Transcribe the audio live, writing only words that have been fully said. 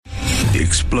the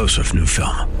explosive new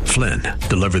film, Flynn,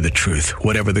 Deliver the Truth,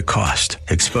 Whatever the Cost,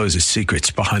 exposes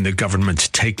secrets behind the government's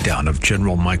takedown of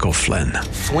General Michael Flynn.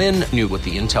 Flynn knew what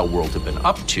the intel world had been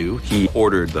up to. He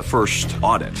ordered the first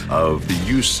audit of the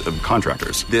use of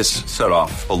contractors. This set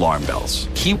off alarm bells.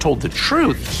 He told the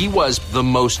truth. He was the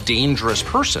most dangerous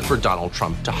person for Donald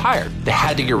Trump to hire. They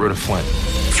had to get rid of Flynn.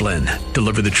 Flynn,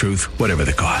 Deliver the Truth, Whatever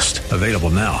the Cost. Available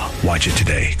now. Watch it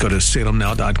today. Go to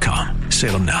salemnow.com.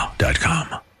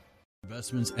 salemnow.com.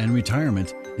 Investments and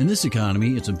retirement. In this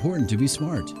economy, it's important to be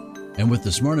smart. And with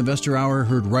the Smart Investor Hour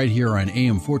heard right here on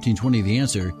AM 1420 The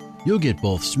Answer, you'll get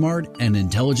both smart and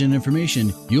intelligent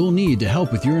information you'll need to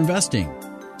help with your investing.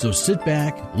 So sit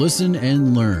back, listen,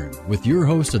 and learn with your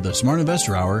host of the Smart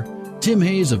Investor Hour, Tim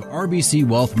Hayes of RBC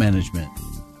Wealth Management.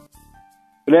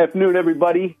 Good afternoon,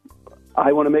 everybody.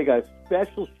 I want to make a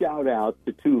special shout out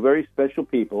to two very special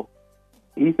people,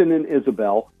 Ethan and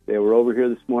Isabel. They were over here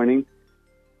this morning.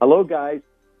 Hello, guys.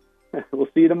 We'll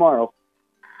see you tomorrow.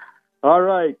 All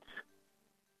right.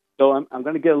 So I'm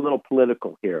going to get a little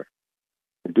political here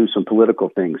and do some political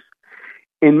things.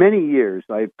 In many years,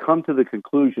 I've come to the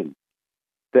conclusion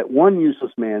that one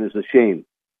useless man is a shame,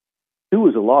 two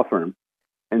is a law firm,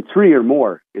 and three or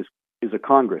more is a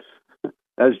Congress.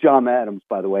 That's John Adams,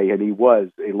 by the way, and he was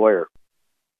a lawyer.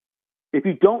 If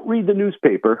you don't read the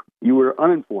newspaper, you are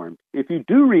uninformed. If you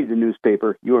do read the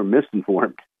newspaper, you are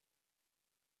misinformed.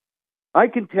 I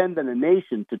contend that a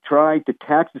nation to try to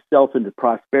tax itself into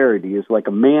prosperity is like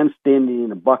a man standing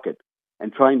in a bucket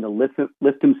and trying to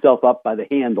lift himself up by the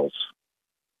handles.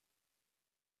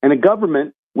 And a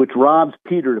government which robs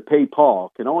Peter to pay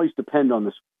Paul can always depend on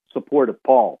the support of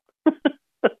Paul.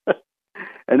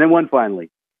 And then one finally.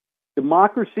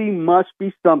 Democracy must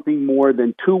be something more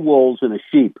than two wolves and a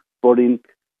sheep voting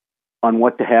on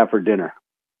what to have for dinner.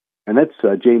 And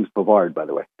that's James Bovard, by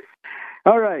the way.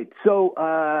 All right, so,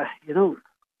 a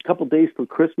couple days from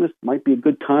Christmas might be a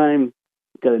good time.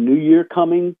 We've got a new year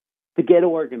coming to get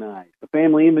organized. A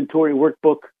family inventory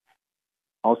workbook,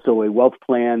 also a wealth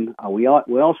plan. We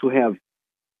also have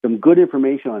some good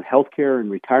information on healthcare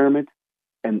and retirement,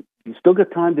 and you still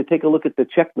got time to take a look at the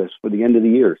checklist for the end of the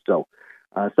year. So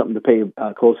something to pay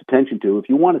close attention to. If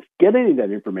you want to get any of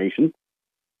that information,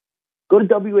 go to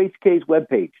WHK's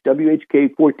webpage,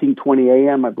 WHK 1420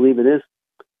 AM, I believe it is.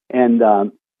 And,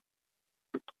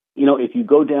 if you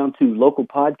go down to local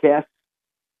podcasts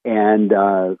and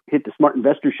hit the Smart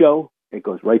Investor Show, it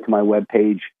goes right to my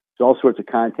webpage. There's all sorts of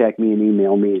contact me and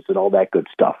email me and all that good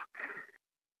stuff.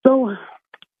 So,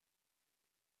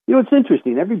 it's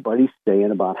interesting. Everybody's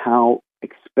saying about how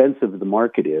expensive the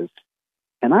market is.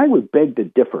 And I would beg to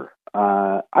differ.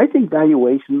 I think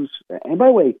valuations, and by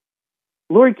the way,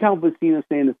 Lori Calvasina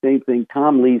saying the same thing,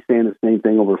 Tom Lee saying the same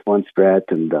thing over Fundstrat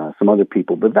and some other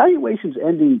people. But valuations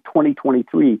ending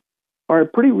 2023 are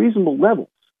at pretty reasonable levels.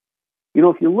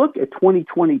 If you look at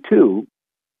 2022,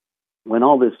 when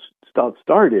all this stuff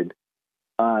started,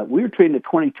 we were trading at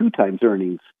 22 times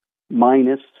earnings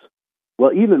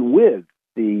even with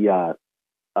the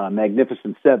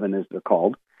Magnificent Seven, as they're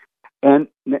called. And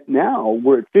now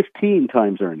we're at 15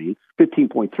 times earnings,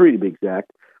 15.3 to be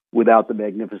exact, without the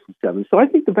Magnificent Seven. So I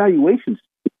think the valuation's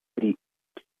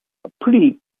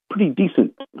pretty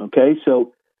decent, okay?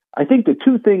 So I think the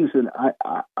two things that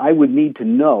I would need to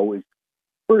know is,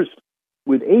 first,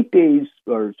 with 8 days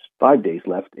or 5 days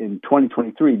left in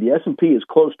 2023, the S&P is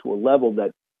close to a level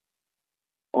that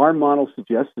our model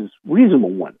suggests is a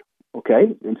reasonable one,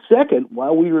 okay? And second,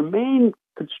 while we remain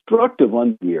constructive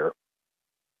on the year,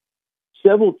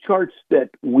 several charts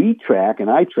that we track and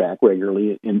I track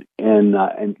regularly, and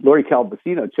Lori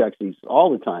Calvasino checks these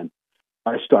all the time,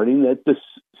 are starting to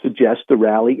suggest the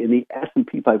rally in the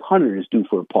S&P 500 is due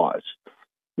for a pause.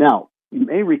 Now, you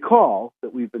may recall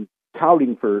that we've been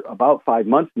touting for about 5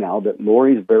 months now that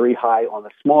Lori's very high on the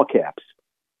small caps.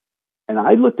 And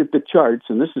I looked at the charts,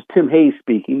 and this is Tim Hayes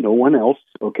speaking, no one else,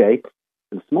 okay?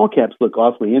 The small caps look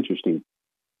awfully interesting.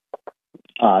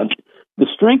 The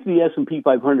strength of the S&P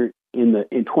 500 in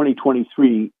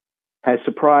 2023 has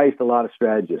surprised a lot of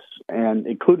strategists, and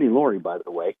including Lori, by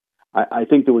the way. I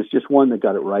think there was just one that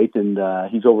got it right, and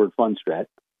he's over at Fundstrat.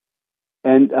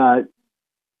 And,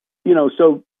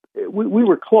 so we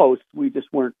were close. We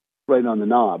just weren't right on the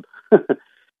knob.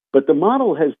 But the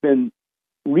model has been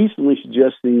recently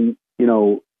suggesting,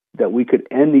 that we could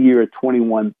end the year at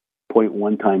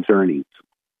 21.1 times earnings.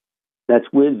 That's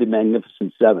with the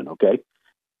Magnificent Seven, okay?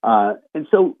 And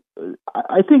so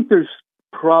I think there's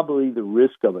probably the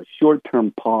risk of a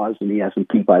short-term pause in the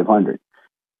S&P 500.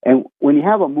 And when you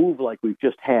have a move like we've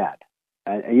just had,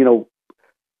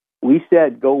 we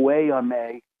said go away on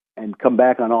May, and come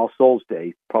back on All Souls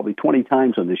Day, probably 20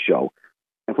 times on this show.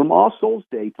 And from All Souls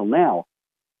Day till now,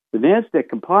 the NASDAQ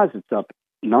Composite's up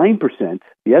 9%,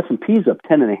 the S&P's up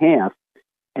 10.5%,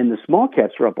 and the small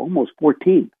caps are up almost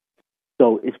 14%.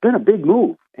 So it's been a big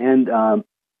move. And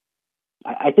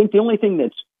I think the only thing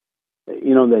that's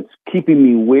keeping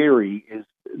me wary is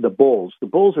the bulls. The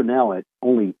bulls are now at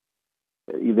only,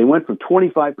 they went from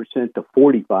 25% to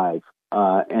 45%,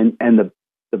 and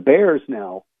the bears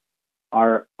now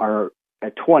are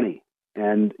at 20%.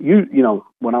 And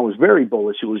when I was very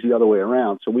bullish, it was the other way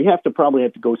around. So we probably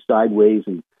have to go sideways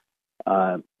and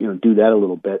do that a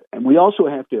little bit. And we also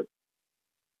have to,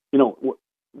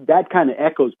 that kind of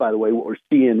echoes, by the way, what we're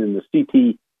seeing in the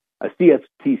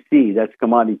CFTC, that's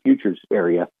commodity futures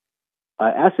area.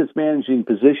 Assets managing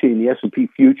positioning the S&P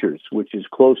futures, which is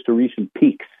close to recent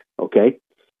peaks. Okay,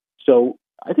 so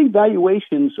I think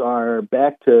valuations are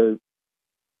back to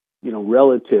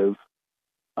relative,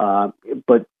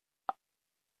 but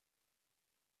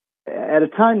at a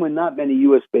time when not many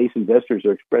U.S.-based investors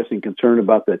are expressing concern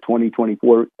about the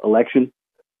 2024 election,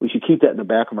 we should keep that in the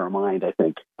back of our mind, I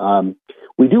think.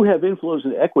 We do have inflows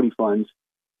into equity funds.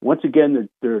 Once again,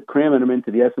 they're cramming them into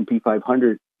the S&P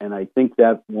 500, and I think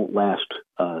that won't last,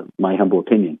 my humble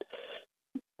opinion.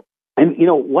 And,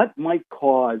 what might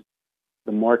cause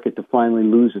the market to finally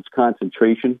lose its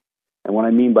concentration? And what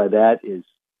I mean by that is,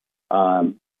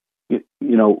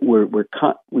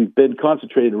 we've been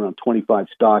concentrated around 25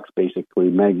 stocks, basically.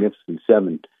 Magnificent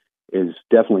Seven is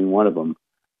definitely one of them.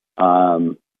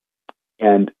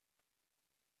 And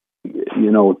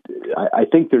I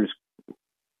think there's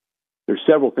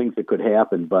several things that could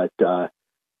happen, but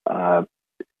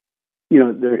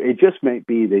it just might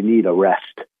be they need a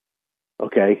rest,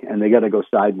 okay, and they got to go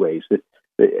sideways.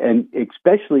 And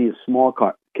especially as small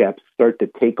caps start to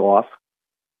take off,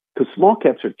 because small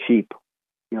caps are cheap.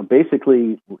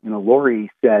 Basically,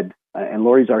 Lori said, and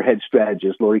Lori's our head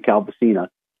strategist, Lori Calvasina.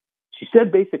 She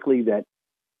said basically that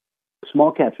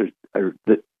small caps are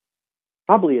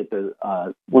probably at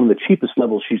one of the cheapest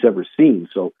levels she's ever seen.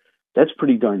 So that's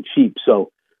pretty darn cheap.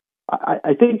 So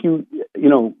I think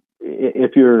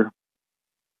if you're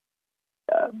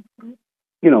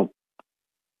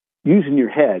using your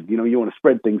head, you want to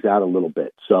spread things out a little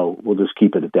bit. So we'll just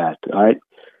keep it at that. All right.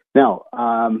 Now,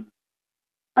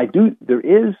 there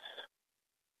is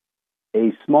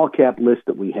a small cap list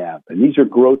that we have, and these are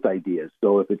growth ideas.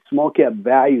 So if it's small cap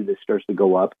value that starts to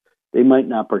go up, they might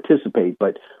not participate,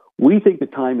 but we think the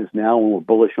time is now when we're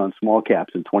bullish on small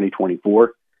caps in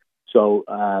 2024. So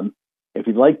if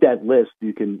you'd like that list,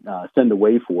 you can send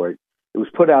away for it. It was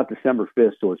put out December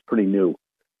 5th, so it's pretty new.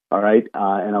 All right,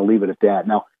 and I'll leave it at that.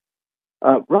 Now,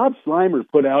 Rob Slimer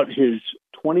put out his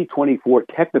 2024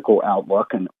 technical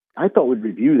outlook, and I thought we'd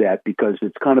review that because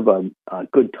it's kind of a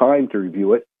good time to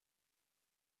review it.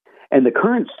 And the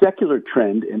current secular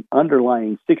trend and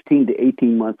underlying 16 to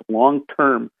 18-month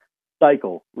long-term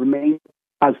cycle remains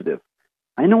positive.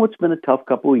 I know it's been a tough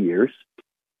couple of years.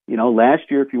 Last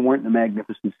year, if you weren't in the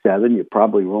Magnificent Seven, you're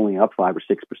probably rolling up 5 or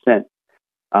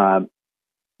 6%.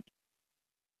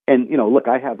 And, look,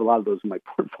 I have a lot of those in my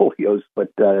portfolios,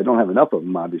 but I don't have enough of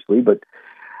them, obviously. But,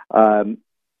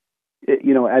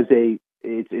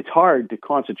 it's hard to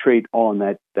concentrate on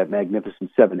that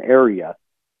Magnificent Seven area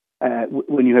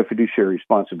when you have fiduciary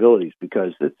responsibilities,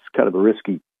 because it's kind of a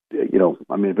risky,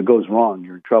 if it goes wrong,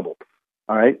 you're in trouble.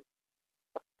 All right.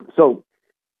 So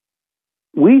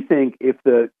we think if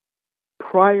the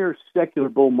prior secular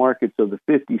bull markets of the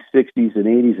 50s, 60s, and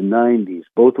 80s and 90s,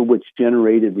 both of which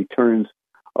generated returns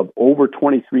of over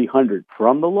 2,300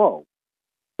 from the low,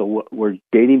 so we're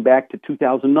dating back to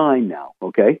 2009 now,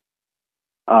 okay?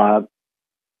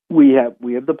 We have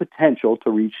the potential to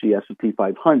reach the S&P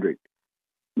 500.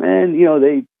 And,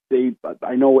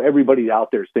 I know everybody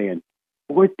out there saying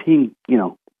 14,000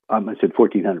 on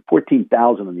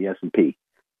the S&P.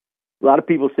 A lot of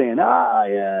people saying,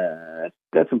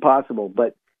 that's impossible.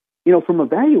 But, from a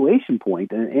valuation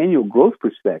point and an annual growth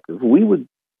perspective, we would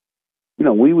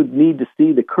need to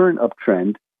see the current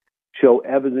uptrend show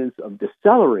evidence of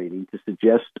decelerating to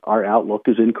suggest our outlook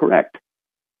is incorrect.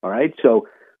 All right. So,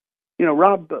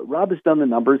 Rob has done the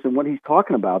numbers, and what he's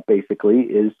talking about basically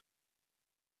is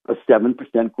a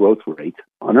 7% growth rate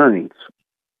on earnings.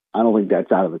 I don't think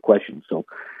that's out of the question. So,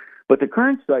 but the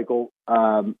current cycle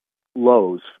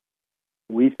lows,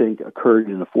 we think, occurred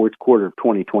in the fourth quarter of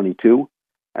 2022.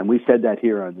 And we said that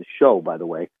here on the show, by the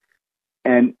way.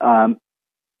 And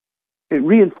it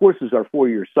reinforces our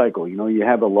 4-year cycle. You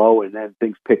have a low and then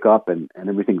things pick up and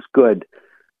everything's good.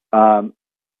 So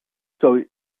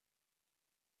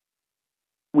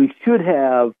we should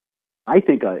have, I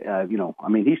think,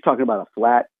 he's talking about a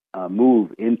flat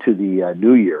move into the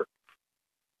new year.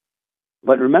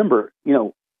 But remember,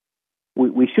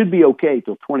 we should be okay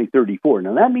till 2034.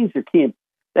 Now that means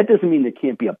that doesn't mean there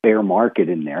can't be a bear market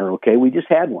in there. Okay, we just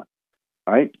had one.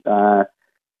 All right.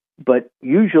 But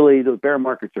usually the bear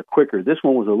markets are quicker. This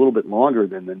one was a little bit longer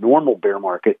than the normal bear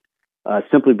market,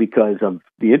 simply because of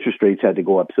the interest rates had to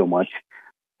go up so much.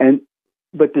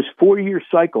 But this 4-year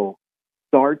cycle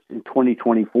starts in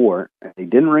 2024. And they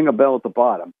didn't ring a bell at the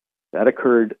bottom. That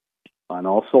occurred on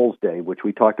All Souls Day, which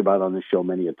we talked about on this show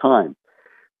many a time.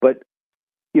 But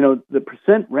the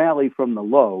percent rally from the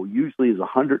low usually is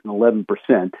 111%.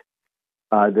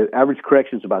 The average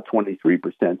correction is about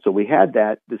 23%. So we had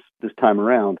that this time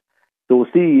around. So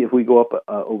we'll see if we go up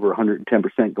over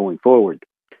 110% going forward.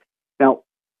 Now,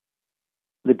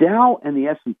 the Dow and the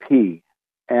S&P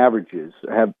averages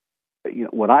have,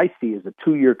 what I see is a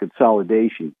 2-year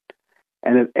consolidation,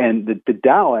 and the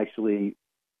Dow actually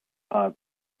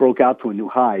broke out to a new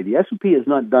high. The S&P has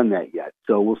not done that yet,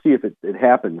 so we'll see if it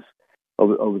happens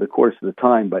over the course of the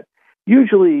time. But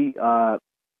usually,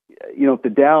 if the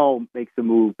Dow makes a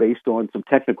move based on some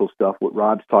technical stuff, what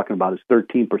Rob's talking about is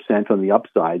 13% on the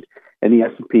upside, and the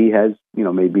S&P has,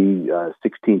 maybe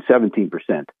 16,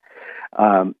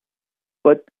 17%.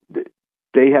 But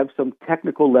they have some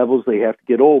technical levels they have to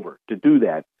get over to do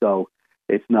that. So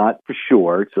it's not for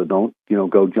sure. So don't,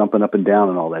 go jumping up and down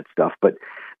and all that stuff. But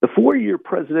the 4-year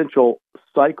presidential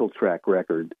cycle track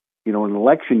record, an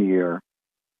election year,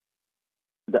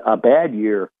 a bad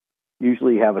year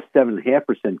usually have a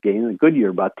 7.5% gain, and a good year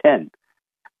about 10.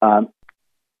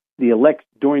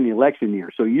 During the election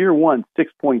year. So year 1,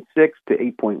 6.6 to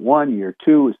 8.1. Year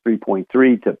 2 is 3.3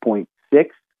 to 0.6.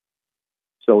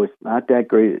 So it's not that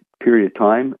great a period of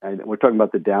time. And we're talking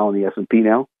about the Dow and the S&P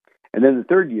now. And then the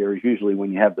third year is usually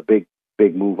when you have the big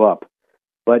move up.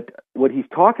 But what he's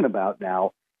talking about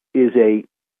now is a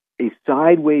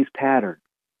sideways pattern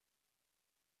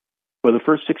for the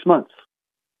first 6 months.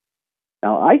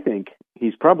 Now, I think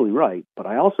he's probably right, but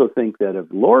I also think that if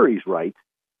Lori's right,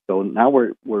 so now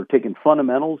we're taking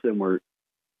fundamentals and we're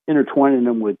intertwining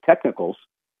them with technicals,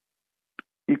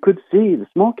 you could see the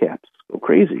small caps go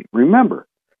crazy. Remember,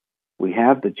 we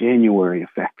have the January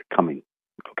effect coming,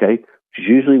 okay, which is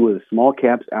usually where the small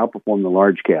caps outperform the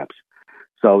large caps.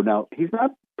 So now he's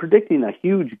not predicting a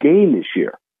huge gain this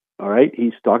year, all right?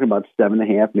 He's talking about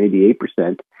 7.5%, maybe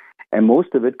 8%, and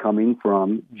most of it coming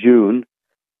from June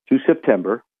to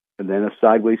September, and then a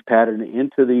sideways pattern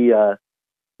into the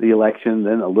election,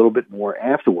 then a little bit more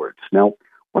afterwards. Now,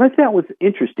 what I thought was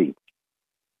interesting,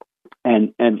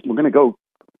 and we're going to go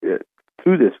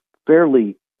through this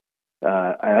fairly,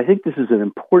 I think this is an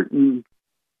important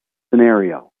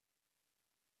scenario.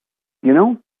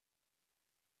 The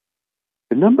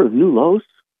number of new lows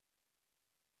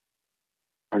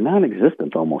are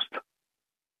non-existent almost.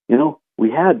 We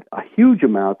had a huge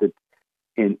amount that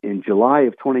in July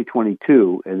of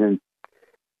 2022, and then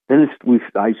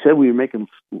I said we were making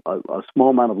a small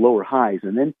amount of lower highs,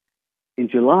 and then in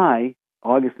July,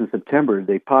 August, and September,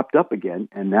 they popped up again,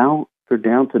 and now they're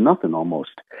down to nothing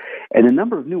almost. And the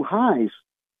number of new highs,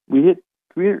 we hit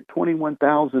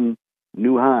 321,000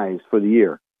 new highs for the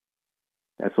year.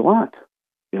 That's a lot,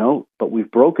 but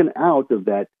we've broken out of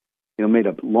that, made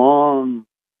a long,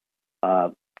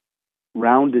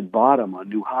 rounded bottom on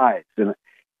new highs.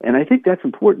 And I think that's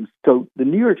important. So the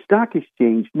New York Stock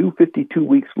Exchange new 52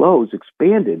 weeks lows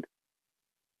expanded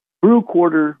through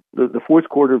the fourth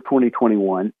quarter of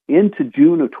 2021 into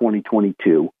June of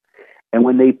 2022. And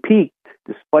when they peaked,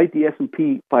 despite the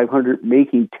S&P 500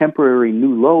 making temporary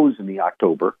new lows in the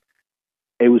October,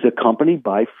 it was accompanied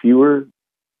by fewer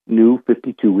new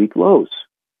 52-week lows.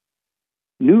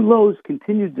 New lows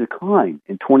continued to decline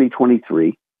in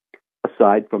 2023,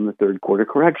 aside from the third quarter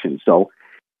correction. So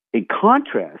in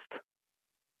contrast,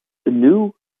 the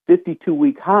new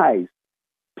 52-week highs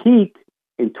peaked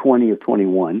in 20 of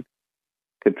 21,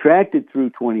 contracted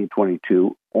through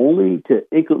 2022, only to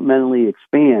incrementally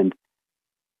expand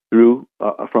through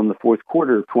from the fourth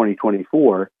quarter of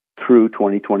 2024 through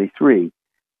 2023,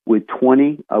 with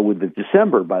the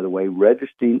December, by the way,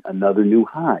 registering another new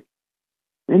high.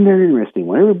 Isn't that interesting?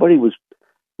 When everybody was,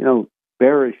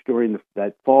 bearish during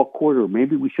that fall quarter,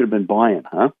 maybe we should have been buying,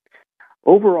 huh?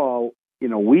 Overall,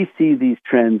 we see these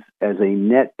trends as a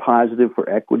net positive for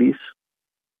equities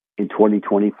in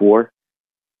 2024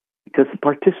 because the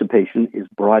participation is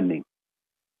broadening.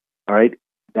 All right?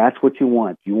 That's what you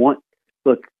want.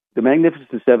 Look, the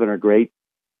Magnificent Seven are great,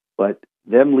 but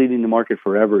them leading the market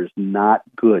forever is not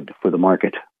good for the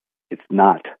market. It's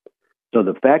not. So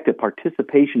the fact that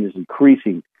participation is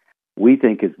increasing, we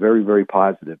think is very, very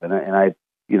positive. And I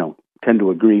tend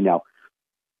to agree. Now,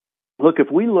 look,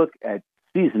 if we look at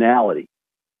seasonality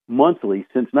monthly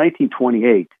since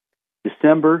 1928,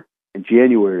 December and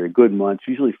January are good months.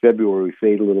 Usually February we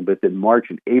fade a little bit. Then March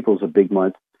and April is a big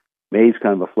month. May is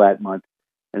kind of a flat month.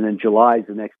 And then July is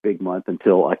the next big month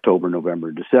until October,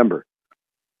 November, December.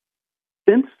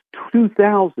 Since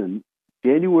 2000,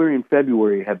 January and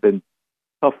February have been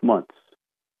tough months.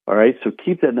 All right, so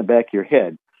keep that in the back of your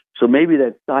head. So maybe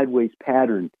that sideways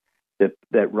pattern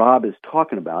that Rob is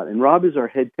talking about, and Rob is our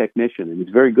head technician, and he's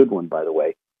a very good one, by the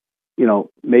way.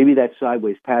 Maybe that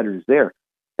sideways pattern is there.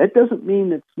 That doesn't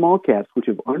mean that small caps, which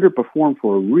have underperformed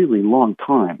for a really long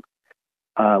time,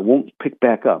 won't pick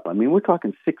back up. I mean, we're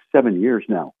talking 6-7 years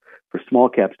now for small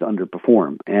caps to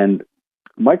underperform, and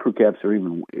micro caps are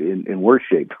even in worse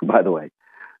shape, by the way.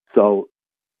 So,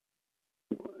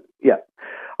 yeah.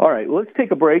 All right, well, let's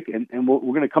take a break, and we're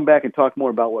going to come back and talk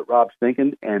more about what Rob's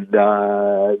thinking. And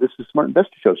this is Smart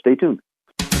Investor Show. Stay tuned.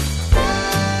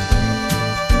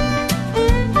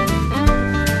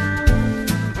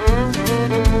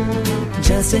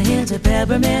 Just a hint of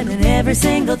peppermint and every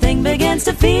single thing begins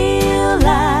to feel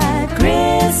like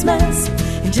Christmas.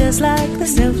 And just like the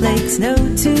snowflakes, no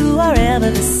two are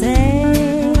ever the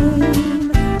same.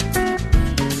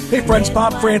 Hey friends,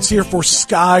 Bob France here for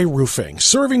Sky Roofing,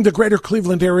 serving the greater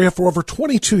Cleveland area for over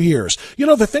 22 years. You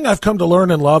know, the thing I've come to learn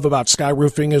and love about Sky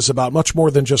Roofing is about much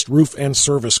more than just roof and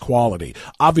service quality.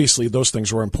 Obviously, those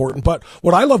things are important, but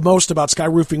what I love most about Sky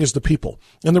Roofing is the people.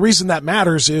 And the reason that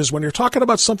matters is when you're talking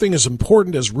about something as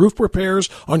important as roof repairs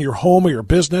on your home or your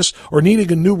business or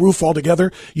needing a new roof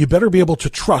altogether, you better be able to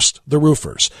trust the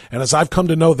roofers. And as I've come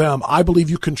to know them, I believe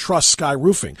you can trust Sky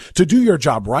Roofing to do your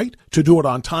job right, to do it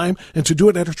on time, and to do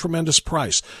it at a tremendous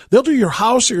price. They'll do your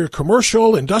house or your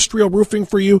commercial, industrial roofing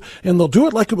for you, and they'll do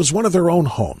it like it was one of their own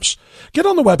homes. Get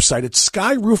on the website at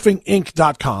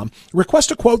skyroofinginc.com, request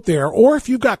a quote there, or if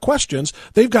you've got questions,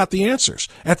 they've got the answers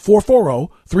at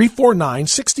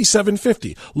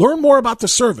 440-349-6750. Learn more about the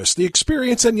service, the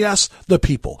experience, and yes, the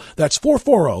people. That's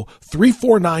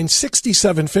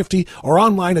 440-349-6750 or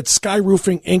online at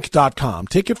skyroofinginc.com.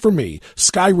 Take it from me,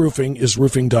 Sky Roofing is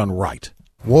roofing done right.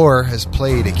 War has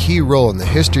played a key role in the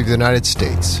history of the United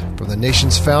States, from the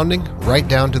nation's founding right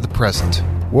down to the present.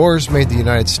 Wars made the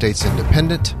United States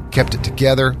independent, kept it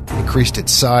together, increased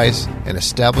its size, and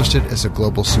established it as a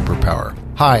global superpower.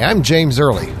 Hi, I'm James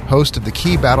Early, host of the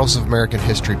Key Battles of American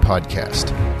History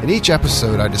podcast. In each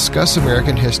episode, I discuss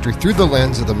American history through the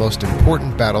lens of the most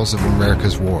important battles of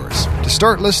America's wars. To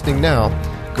start listening now,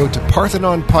 go to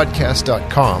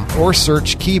ParthenonPodcast.com or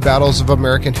search Key Battles of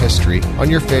American History on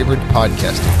your favorite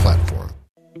podcasting platform.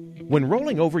 When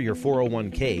rolling over your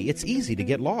 401k, it's easy to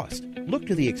get lost. Look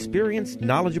to the experienced,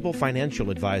 knowledgeable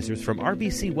financial advisors from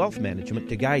RBC Wealth Management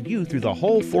to guide you through the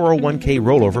whole 401k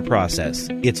rollover process.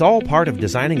 It's all part of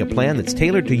designing a plan that's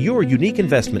tailored to your unique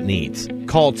investment needs.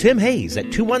 Call Tim Hayes at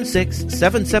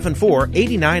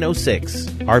 216-774-8906.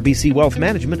 RBC Wealth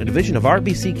Management, a division of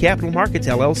RBC Capital Markets,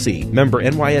 LLC. Member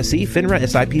NYSE, FINRA,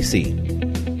 SIPC.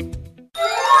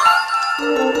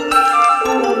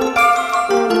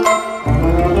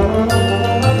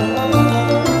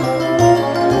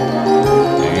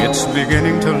 It's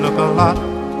beginning to look a lot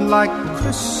like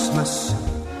Christmas.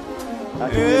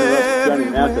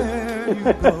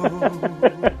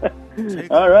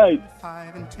 All right.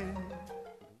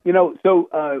 So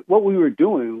what we were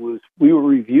doing was we were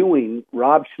reviewing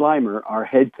Rob Schleimer, our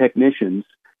head technician's,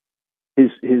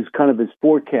 his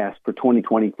forecast for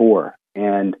 2024.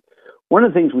 And one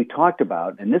of the things we talked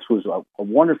about, and this was a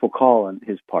wonderful call on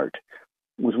his part,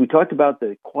 was we talked about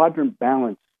the quadrant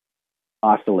balance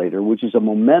oscillator, which is a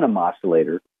momentum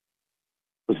oscillator,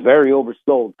 was very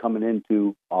oversold coming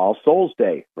into All Souls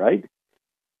Day, right?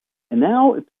 And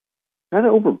now it's kind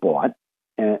of overbought,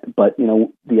 but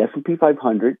the S&P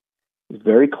 500 is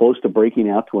very close to breaking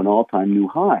out to an all-time new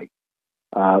high,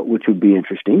 which would be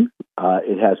interesting.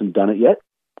 It hasn't done it yet,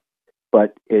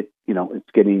 but it's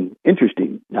getting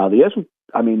interesting. Now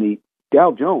the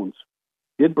Dow Jones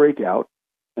did break out,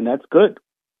 and that's good.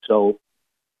 So,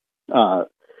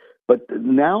 but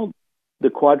now the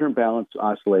quadrant balance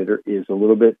oscillator is a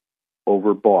little bit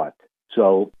overbought.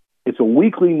 So it's a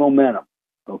weekly momentum,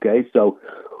 okay? So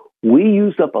we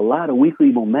used up a lot of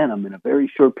weekly momentum in a very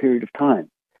short period of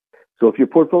time. So if your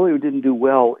portfolio didn't do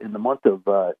well in the month of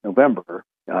November,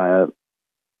 something's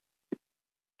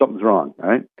wrong, all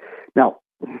right? Now,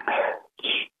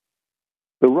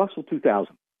 the Russell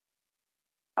 2000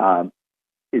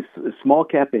 is a small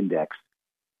cap index,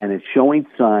 and it's showing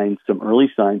some early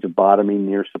signs of bottoming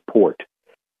near support.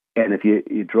 And if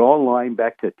you draw a line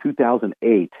back to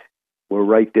 2008, we're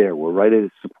right there. We're right at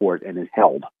its support, and it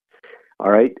held. All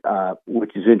right,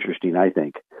 which is interesting, I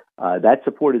think. That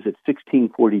support is at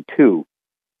 1642,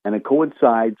 and it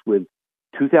coincides with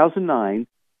 2009,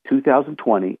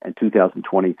 2020, and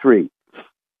 2023.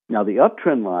 Now, the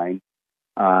uptrend line,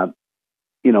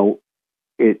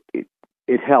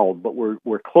 it held, but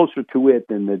we're closer to it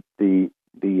than the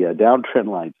downtrend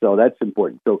line, so that's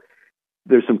important. So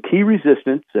there's some key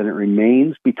resistance, and it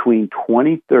remains between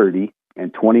 2030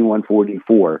 and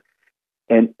 2144.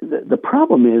 And the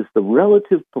problem is the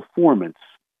relative performance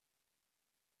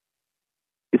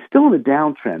is still in a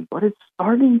downtrend, but it's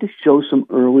starting to show some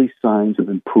early signs of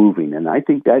improving. And I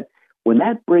think that when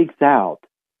that breaks out,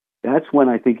 that's when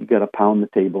I think you got to pound the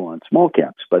table on small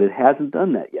caps, but it hasn't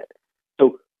done that yet.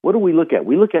 So what do we look at?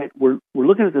 We're looking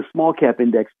at the small cap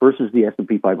index versus the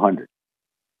S&P 500.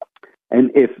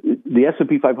 And if the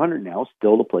S&P 500 now is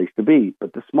still the place to be,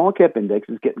 but the small cap index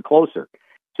is getting closer.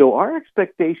 So our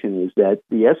expectation is that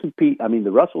the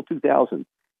Russell 2000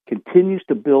 continues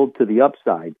to build to the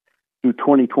upside through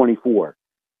 2024.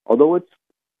 Although it's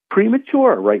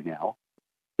premature right now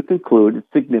to conclude it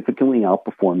significantly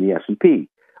outperformed the S&P.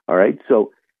 All right,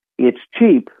 so it's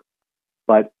cheap,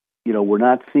 but we're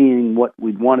not seeing what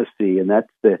we'd want to see, and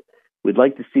we'd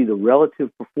like to see the relative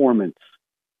performance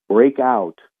break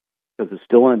out because it's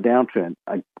still in a downtrend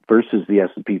versus the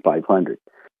S&P 500.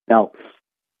 Now,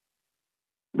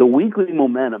 the weekly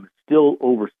momentum is still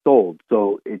oversold,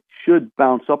 so it should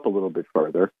bounce up a little bit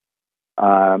further,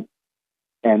 and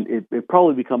it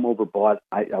probably become overbought.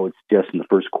 I would suggest in the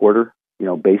first quarter,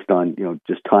 based on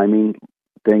just timing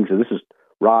things. And this is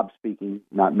Rob speaking,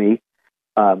 not me.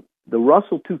 The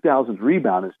Russell 2000's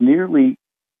rebound is nearing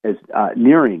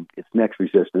its next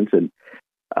resistance, and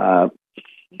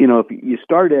if you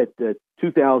start at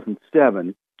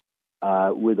 2007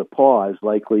 with a pause,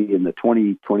 likely in the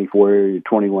 2024 area,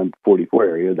 2144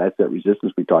 area, that's that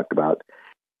resistance we talked about.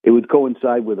 It would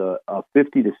coincide with a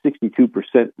 50 to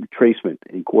 62% retracement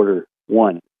in quarter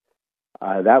one.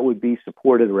 That would be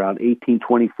supported around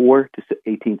 1824 to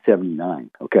 1879.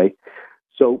 Okay,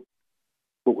 so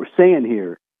what we're saying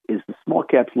here is the small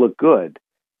caps look good,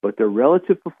 but their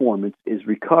relative performance is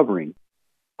recovering,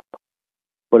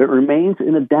 but it remains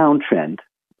in a downtrend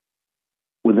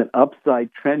with an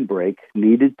upside trend break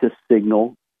needed to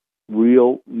signal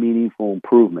real meaningful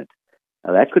improvement.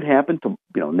 Now that could happen to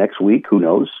next week. Who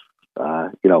knows?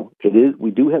 It is.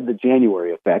 We do have the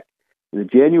January effect. And the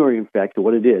January effect,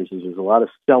 what it is there's a lot of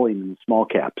selling in the small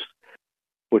caps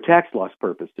for tax loss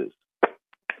purposes.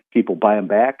 People buy them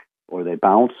back or they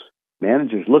bounce.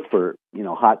 Managers look for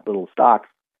hot little stocks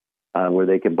where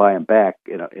they can buy them back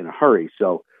in a hurry.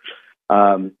 So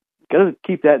got to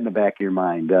keep that in the back of your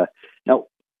mind. Now,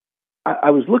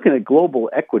 I was looking at global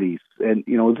equities and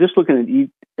just looking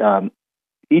at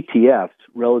ETFs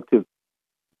relative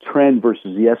trend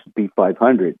versus the S&P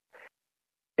 500,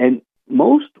 and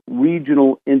most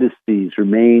regional indices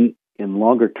remain in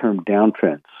longer-term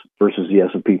downtrends versus the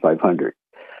S&P 500.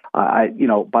 By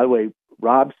the way,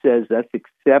 Rob says that's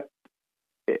except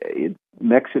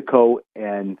Mexico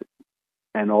and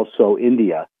also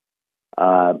India.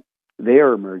 They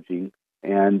are emerging,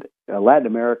 and Latin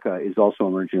America is also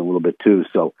emerging a little bit too.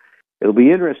 So it'll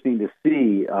be interesting to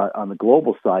see on the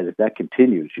global side if that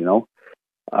continues.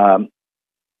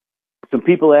 Some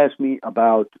people ask me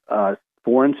about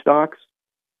foreign stocks,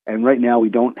 and right now we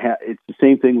don't have. It's the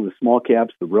same thing with the small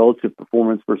caps. The relative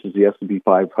performance versus the S&P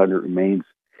 500 remains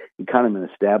in kind of an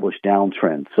established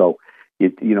downtrend. So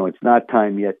it's not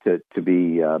time yet to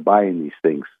be buying these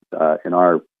things in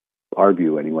our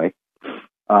view anyway.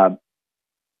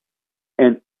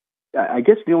 And I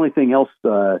guess the only thing else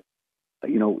that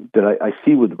I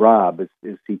see with Rob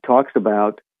is he talks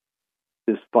about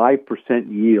this 5%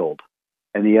 yield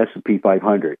and the S&P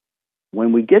 500.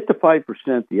 When we get to 5%,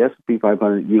 the S&P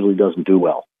 500 usually doesn't do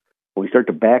well. When we start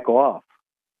to back off,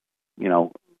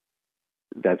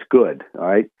 that's good, all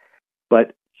right?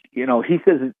 But, he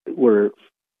says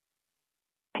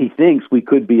he thinks we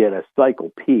could be at a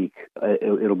cycle peak.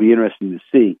 It'll be interesting to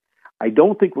see. I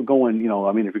don't think we're going, if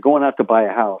you're going out to buy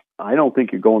a house, I don't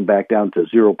think you're going back down to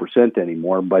 0%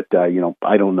 anymore. But, I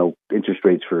don't know interest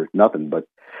rates for nothing, but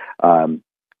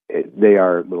they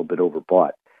are a little bit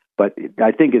overbought. But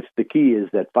I think the key is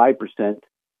that 5%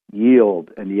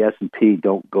 yield and the S&P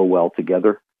don't go well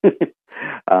together.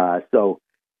 So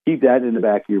keep that in the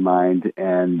back of your mind,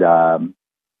 and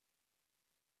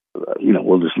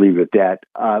we'll just leave it at that.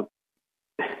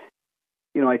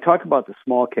 I talk about the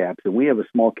small caps, and we have a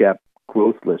small cap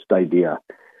growth list idea,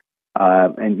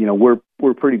 and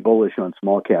we're pretty bullish on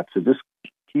small caps. So just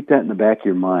keep that in the back of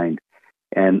your mind.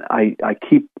 And I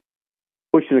keep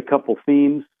pushing a couple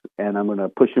themes, and I'm going to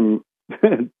push them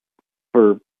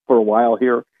for a while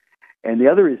here. And the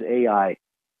other is AI.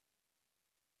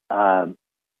 I've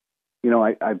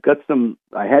got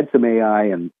I had some AI,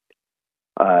 and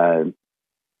I've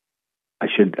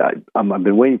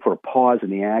been waiting for a pause in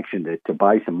the action to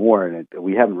buy some more, and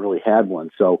we haven't really had one.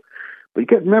 So, but you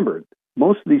got to remember,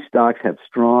 most of these stocks have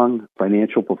strong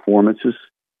financial performances.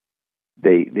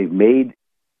 They've made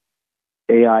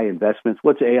AI investments.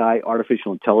 What's AI?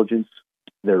 Artificial intelligence.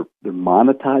 They're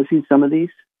monetizing some of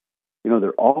these.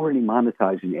 They're already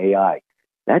monetizing AI.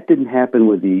 That didn't happen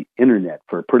with the internet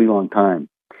for a pretty long time.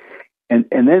 And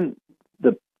then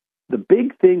the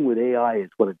big thing with AI is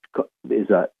what is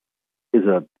a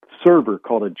server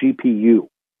called a GPU,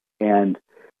 and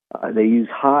they use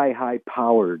high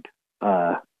powered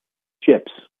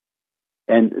chips.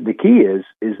 And the key is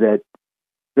that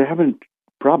they're having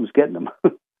problems getting them.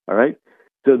 All right.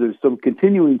 So there's some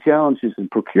continuing challenges in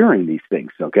procuring these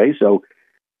things. Okay. So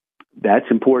that's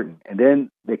important. And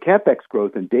then the CapEx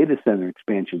growth and data center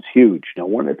expansion is huge. Now,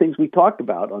 one of the things we talked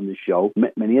about on this show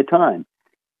many a time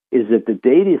is that the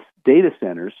data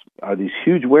centers are these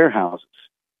huge warehouses,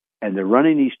 and they're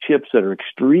running these chips that are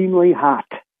extremely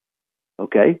hot.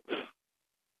 Okay.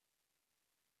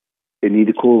 They need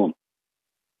to cool them.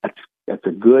 That's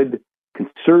a good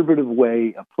conservative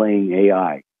way of playing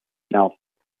AI. Now,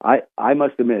 I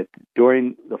must admit,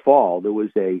 during the fall, there was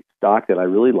a stock that I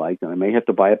really liked, and I may have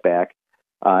to buy it back.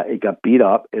 It got beat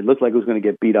up. It looked like it was going to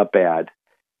get beat up bad.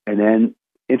 And then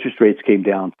interest rates came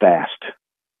down fast,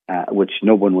 which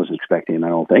no one was expecting, I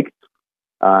don't think.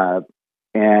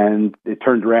 And it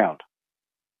turned around.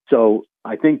 So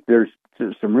I think there's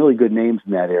some really good names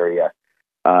in that area.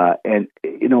 And,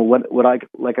 what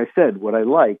I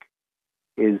like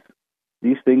is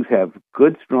these things have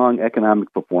good, strong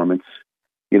economic performance.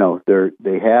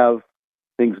 They have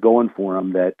things going for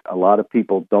them that a lot of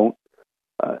people don't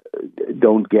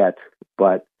get.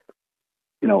 But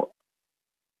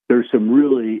there's some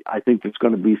really, I think there's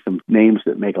going to be some names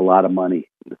that make a lot of money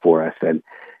for us. And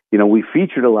we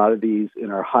featured a lot of these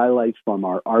in our highlights from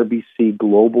our RBC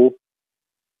Global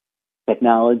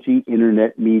Technology,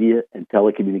 Internet, Media, and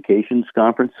Telecommunications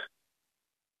Conference.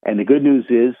 And the good news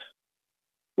is,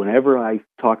 whenever I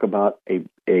talk about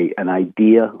an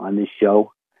idea on this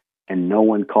show and no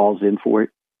one calls in for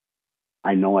it,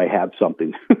 I know I have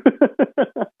something.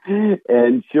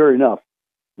 And sure enough,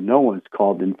 no one's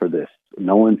called in for this.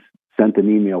 No one's sent an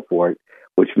email for it,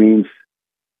 which means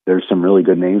there's some really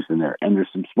good names in there. And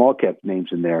there's some small cap names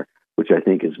in there, which I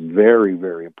think is very,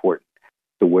 very important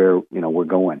to where, we're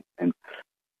going. And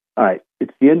all right,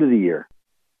 it's the end of the year.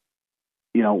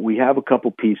 We have a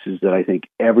couple pieces that I think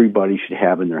everybody should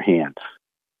have in their hands.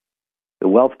 The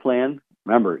wealth plan,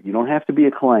 remember, you don't have to be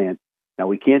a client. Now,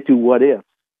 we can't do what if,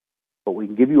 but we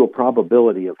can give you a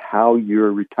probability of how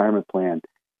your retirement plan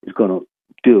is going to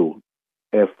do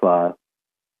if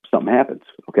something happens,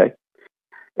 okay?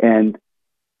 And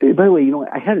by the way,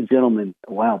 I had a gentleman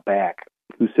a while back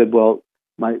who said, well,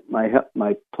 my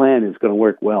plan is going to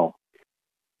work well.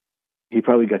 He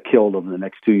probably got killed over the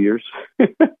next 2 years.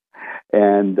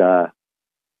 And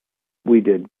we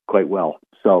did quite well.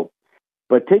 So,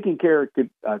 but taking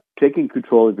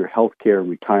control of your health care and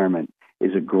retirement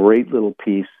is a great little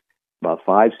piece, about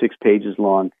 5-6 pages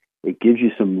long. It gives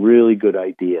you some really good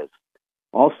ideas.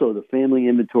 Also, the Family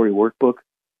Inventory Workbook,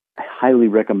 I highly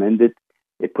recommend it.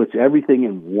 It puts everything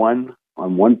in one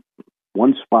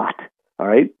spot. All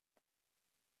right.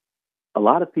 A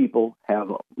lot of people have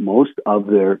most of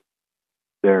their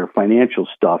financial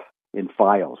stuff in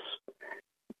files.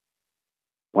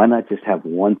 Why not just have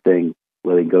one thing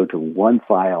where they go to one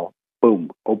file, boom,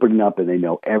 open it up, and they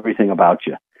know everything about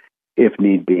you, if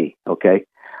need be, okay?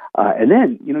 And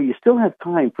then, you still have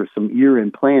time for some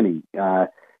year-end planning.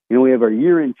 We have our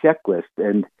year-end checklist,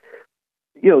 and,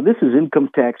 this is income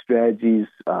tax strategies,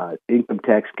 income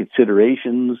tax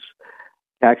considerations,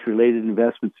 tax-related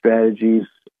investment strategies,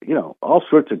 all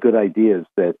sorts of good ideas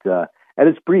that, and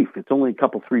it's brief. It's only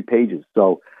 3 pages,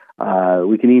 so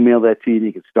we can email that to you, and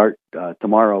you can start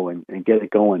tomorrow and get it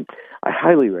going. I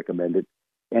highly recommend it.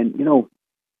 And,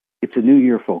 it's a new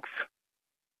year, folks.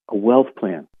 A wealth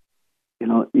plan.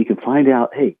 You can find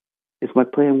out, hey, is my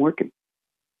plan working?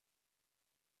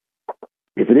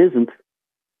 If it isn't,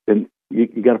 then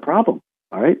you got a problem,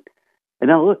 all right? And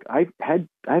now, look, I've had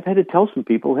to tell some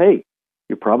people, hey,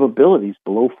 your probability is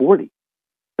below 40.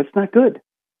 That's not good,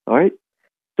 all right?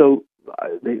 So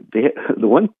the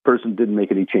one person didn't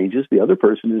make any changes. The other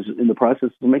person is in the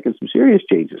process of making some serious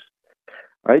changes.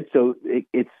 All right, so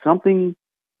it's something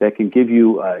that can give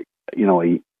you,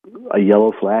 a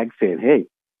yellow flag saying, "Hey,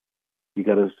 you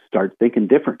got to start thinking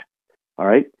different." All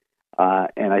right,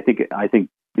 and I think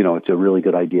it's a really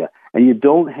good idea. And you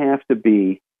don't have to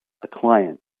be a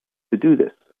client to do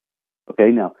this.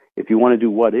 Okay, now, if you want to do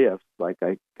what ifs, like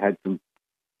I had some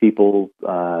people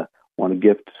want to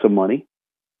gift some money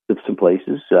to some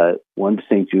places, one to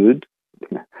St. Jude,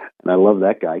 and I love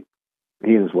that guy.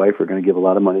 He and his wife are going to give a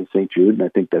lot of money to St. Jude, and I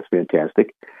think that's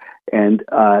fantastic. And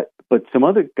but some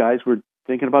other guys were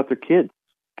thinking about their kids,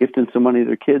 gifting some money to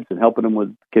their kids and helping them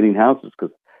with getting houses,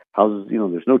 because houses,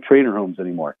 there's no trainer homes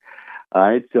anymore. All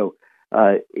right, so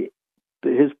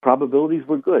his probabilities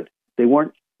were good. They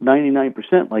weren't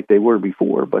 99% like they were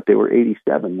before, but they were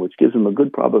 87, which gives him a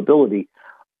good probability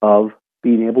of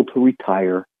being able to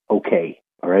retire okay.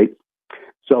 All right,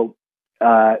 so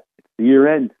year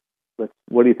end.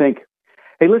 What do you think?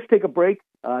 Hey, let's take a break.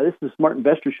 This is the Smart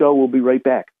Investor Show. We'll be right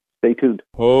back. Stay tuned.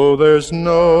 Oh, there's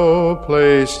no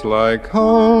place like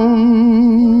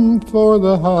home for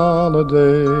the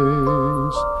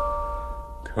holidays,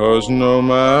 'cause no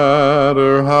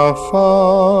matter how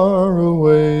far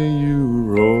away you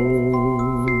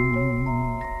roam,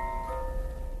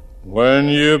 when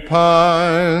you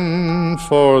pine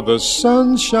for the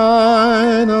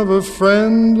sunshine of a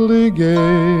friendly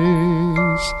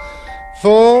gaze,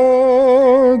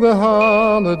 for the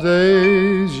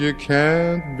holidays you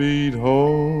can't beat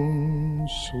home,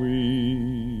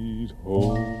 sweet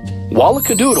home.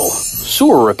 Wallacadoodle,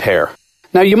 sewer repair.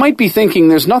 Now, you might be thinking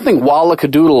there's nothing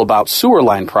wallacadoodle about sewer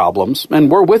line problems,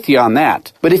 and we're with you on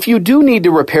that. But if you do need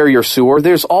to repair your sewer,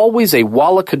 there's always a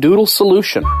wallacadoodle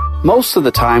solution. Most of the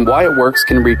time, Wyatt Works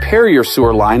can repair your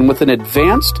sewer line with an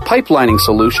advanced pipelining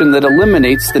solution that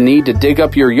eliminates the need to dig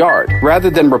up your yard.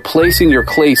 Rather than replacing your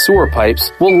clay sewer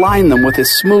pipes, we'll line them with a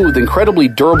smooth, incredibly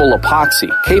durable epoxy,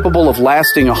 capable of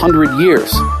lasting 100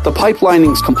 years. The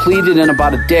pipelining's completed in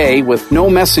about a day with no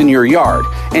mess in your yard,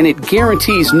 and it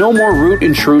guarantees no more root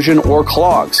intrusion or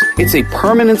clogs. It's a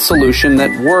permanent solution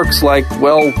that works like,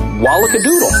 well,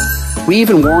 wallacadoodle. We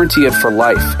even warranty it for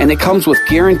life, and it comes with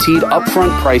guaranteed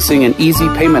upfront pricing and easy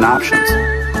payment options.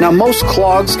 Now, most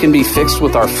clogs can be fixed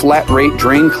with our flat-rate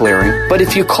drain clearing, but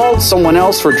if you called someone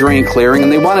else for drain clearing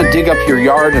and they want to dig up your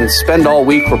yard and spend all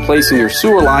week replacing your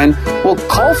sewer line, well,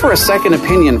 call for a second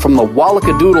opinion from the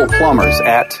Wallacadoodle Plumbers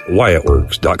at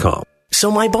WyattWorks.com. So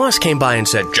my boss came by and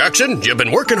said, "Jackson, you've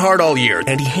been working hard all year."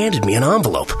 And he handed me an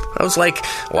envelope. I was like,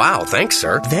 "Wow, thanks,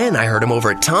 sir." Then I heard him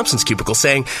over at Thompson's cubicle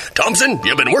saying, "Thompson,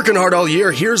 you've been working hard all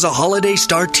year. Here's a holiday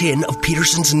star tin of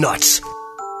Peterson's nuts."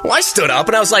 Well, I stood up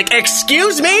and I was like,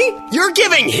 "Excuse me? You're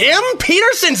giving him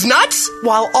Peterson's nuts?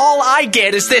 While all I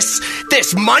get is this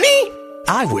money?"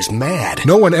 I was mad.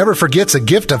 No one ever forgets a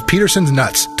gift of Peterson's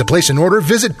Nuts. To place an order,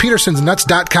 visit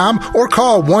petersonsnuts.com or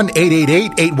call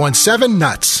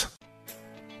 1-888-817-NUTS.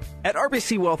 At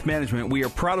RBC Wealth Management, we are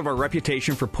proud of our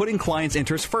reputation for putting clients'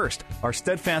 interests first. Our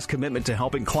steadfast commitment to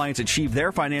helping clients achieve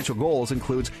their financial goals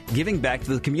includes giving back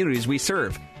to the communities we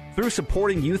serve. Through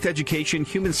supporting youth education,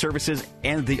 human services,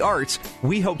 and the arts,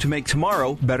 we hope to make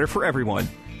tomorrow better for everyone.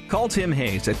 Call Tim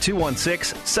Hayes at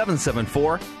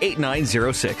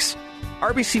 216-774-8906.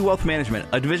 RBC Wealth Management,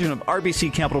 a division of RBC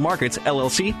Capital Markets,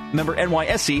 LLC, member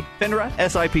NYSE, FINRA,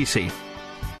 SIPC.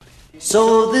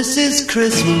 So this is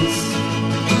Christmas.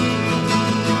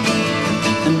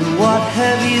 What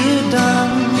have you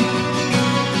done?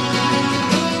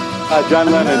 John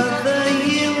Lennon.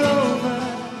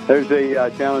 There's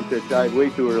a talent that died way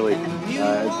too early.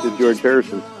 To George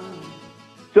Harrison.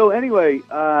 So anyway,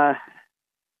 I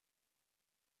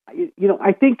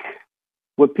think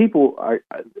what people are,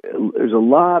 there's a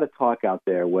lot of talk out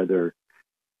there whether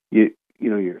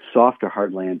you're soft or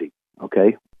hard landing.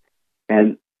 Okay,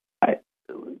 and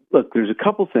look, there's a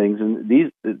couple things, and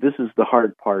this is the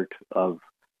hard part of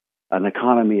an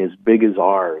economy as big as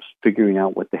ours, figuring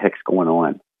out what the heck's going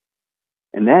on.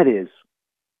 And that is,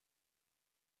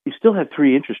 you still have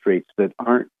three interest rates that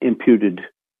aren't imputed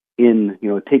in,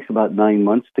 it takes about 9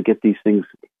 months to get these things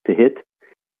to hit.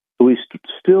 So we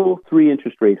still three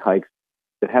interest rate hikes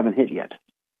that haven't hit yet.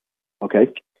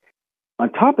 Okay? On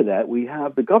top of that, we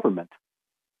have the government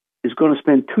is going to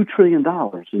spend $2 trillion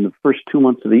in the first 2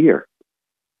 months of the year.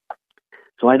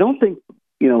 So I don't think,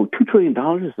 $2 trillion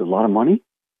is a lot of money.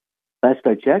 Last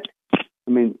I checked,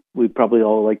 we'd probably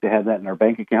all like to have that in our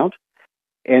bank account.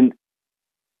 And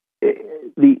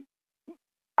can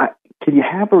you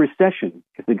have a recession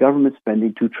if the government's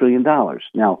spending $2 trillion?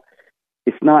 Now,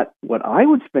 it's not what I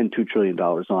would spend $2 trillion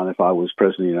on if I was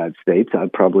president of the United States.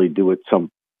 I'd probably do it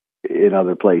in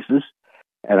other places.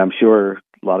 And I'm sure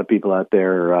a lot of people out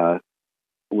there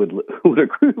would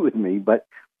agree with me. But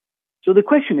so the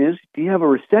question is, do you have a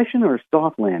recession or a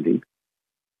soft landing?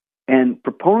 And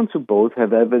proponents of both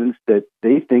have evidence that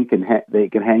they think they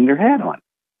can hang their hat on.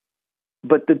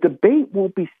 But the debate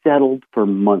won't be settled for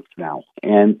months now.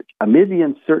 And amid the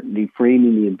uncertainty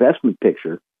framing the investment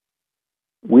picture,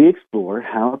 we explore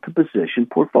how to position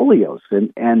portfolios.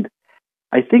 And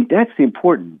I think that's the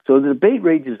important. So the debate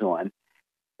rages on.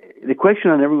 The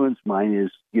question on everyone's mind is,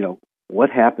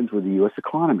 what happens with the U.S.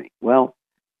 economy? Well,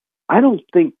 I don't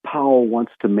think Powell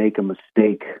wants to make a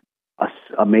mistake,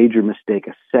 a major mistake,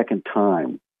 a second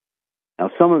time. Now,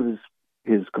 some of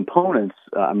his components,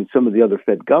 some of the other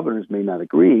Fed governors may not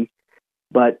agree,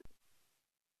 but,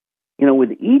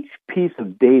 with each piece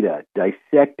of data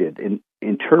dissected and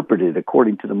interpreted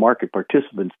according to the market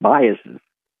participants' biases,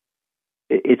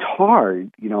 it's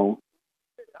hard,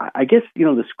 I guess,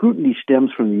 the scrutiny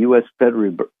stems from the U.S.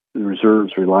 Federal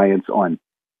Reserve's reliance on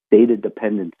data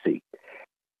dependency.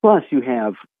 Plus, you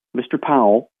have Mr.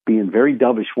 Powell being very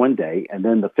dovish one day, and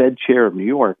then the Fed chair of New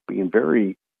York being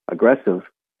very aggressive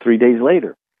 3 days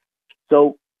later.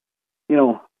 So,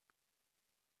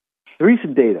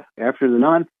 recent data after the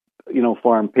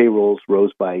non-farm payrolls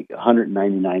rose by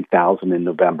 199,000 in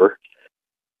November.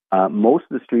 Most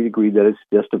of the street agreed that it's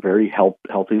just a very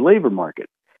healthy labor market,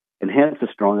 and hence a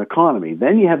strong economy.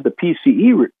 Then you have the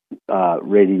PCE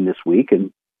rating this week,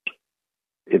 and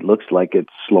it looks like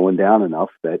it's slowing down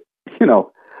enough that we're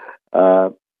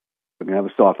going to have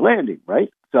a soft landing,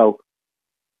 right? So,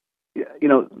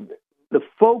 the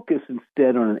focus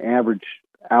instead on an average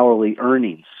hourly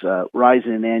earnings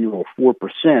rising an annual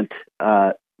 4%,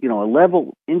 a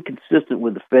level inconsistent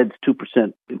with the Fed's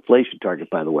 2% inflation target,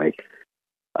 by the way,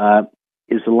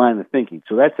 is the line of thinking.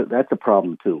 So that's a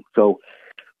problem too. So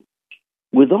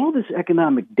with all this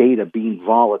economic data being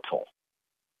volatile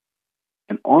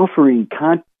and offering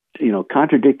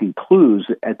contradicting clues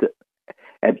at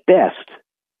best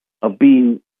of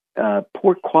being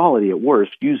poor quality at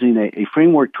worst, using a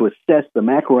framework to assess the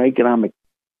macroeconomic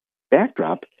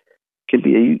backdrop can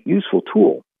be a useful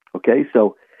tool. Okay,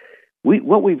 so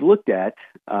what we've looked at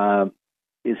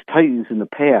is tightenings in the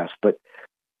past, but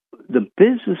the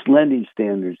business lending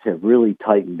standards have really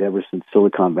tightened ever since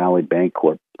Silicon Valley Bank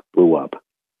Corp blew up.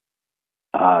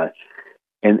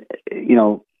 And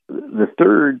the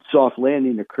third soft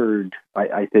landing occurred,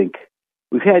 I think.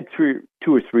 We've had two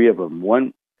or three of them.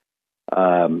 One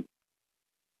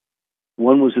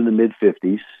was in the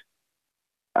mid-50s.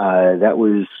 That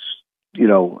was,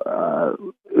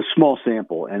 a small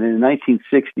sample. And in the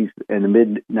 1960s and the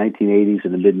mid-1980s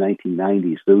and the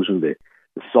mid-1990s, those were the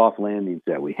soft landings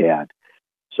that we had.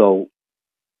 So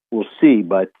we'll see.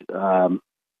 But, the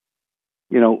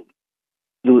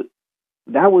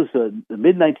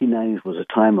mid-1990s was a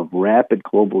time of rapid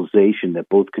globalization that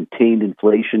both contained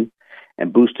inflation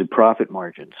and boosted profit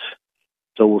margins.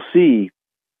 So we'll see,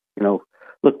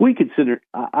 look,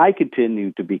 I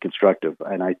continue to be constructive,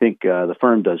 and I think the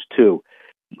firm does too.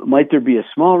 Might there be a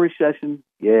small recession?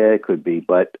 Yeah, it could be,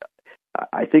 but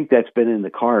I think that's been in the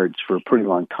cards for a pretty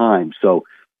long time. So,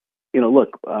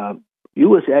 look,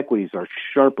 U.S. equities are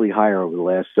sharply higher over the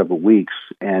last several weeks,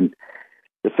 and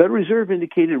the Federal Reserve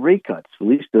indicated rate cuts, at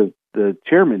least the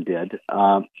chairman did,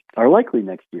 are likely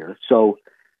next year. So,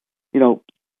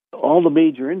 all the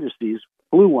major indices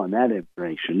flew on that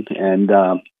information, and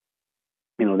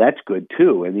that's good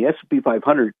too. And the S&P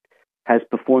 500 has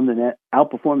outperformed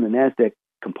the Nasdaq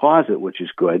Composite, which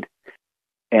is good.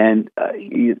 And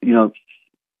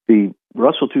the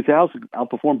Russell 2000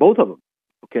 outperformed both of them.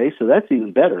 Okay, so that's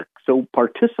even better. So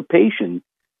participation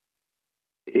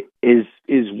is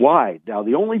wide. Now,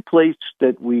 the only place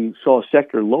that we saw a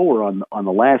sector lower on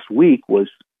the last week was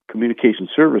communication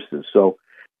services. So,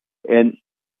 and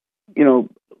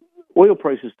oil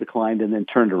prices declined and then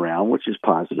turned around, which is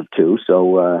positive too.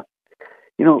 So,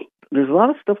 there's a lot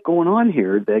of stuff going on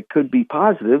here that could be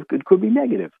positive, could be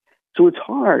negative. So it's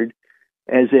hard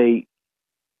as if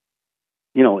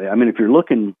you're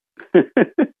looking,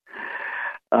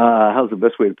 how's the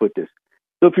best way to put this?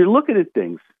 So if you're looking at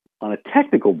things on a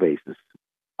technical basis,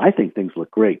 I think things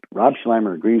look great. Rob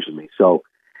Schleimer agrees with me. So,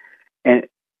 and,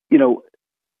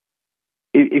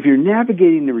 if you're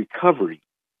navigating the recovery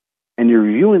and you're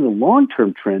reviewing the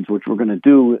long-term trends, which we're going to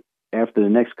do after the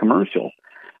next commercial,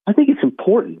 I think it's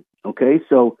important. Okay,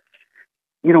 so,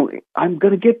 I'm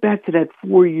going to get back to that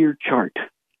 4-year chart.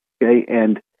 Okay,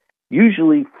 and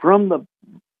usually from the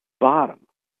bottom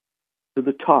to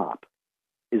the top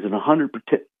is an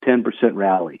 110%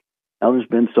 rally. Now, there's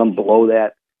been some below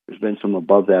that. There's been some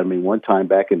above that. I mean, one time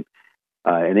back in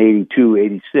 82,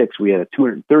 86, we had a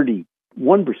 231%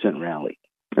 rally.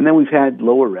 And then we've had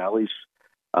lower rallies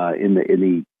in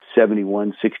the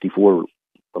 71, 64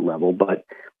 level. But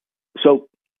so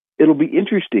it'll be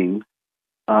interesting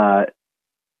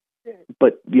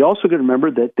But you also got to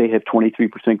remember that they have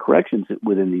 23% corrections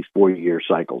within these 4-year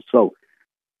cycles. So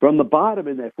from the bottom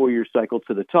in that 4-year cycle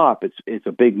to the top, it's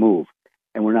a big move,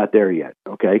 and we're not there yet,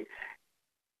 okay?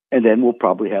 And then we'll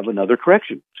probably have another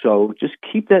correction. So just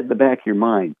keep that in the back of your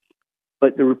mind.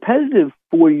 But the repetitive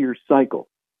 4-year cycle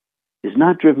is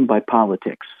not driven by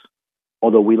politics,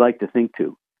 although we like to think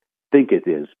it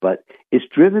is, but it's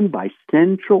driven by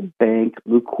central bank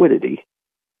liquidity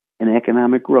and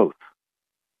economic growth.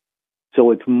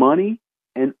 So it's money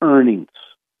and earnings.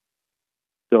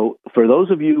 So for those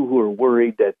of you who are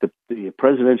worried that the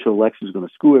presidential election is going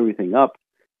to screw everything up,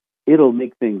 it'll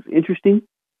make things interesting.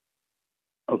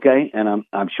 Okay, and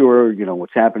I'm sure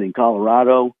what's happening in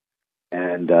Colorado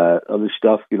and other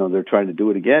stuff. They're trying to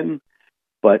do it again,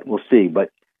 but we'll see. But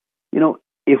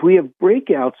if we have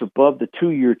breakouts above the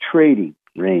 2-year trading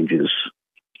ranges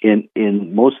in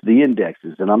most of the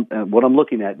indexes, and what I'm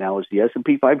looking at now is the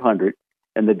S&P 500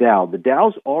 and the Dow. The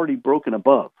Dow's already broken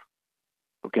above.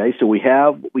 Okay, so we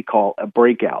have what we call a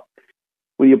breakout.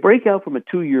 When you break out from a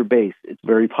 2-year base, it's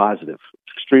very positive,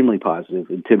 extremely positive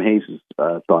in Tim Hayes'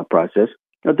 thought process.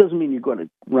 Now, it doesn't mean you're going to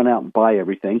run out and buy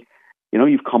everything.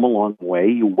 You've come a long way.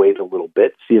 You wait a little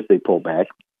bit, see if they pull back.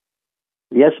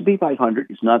 The S&P 500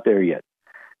 is not there yet.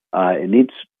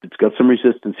 It's got some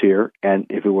resistance here, and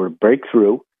if it were to break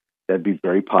through, that'd be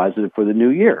very positive for the new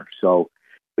year. So,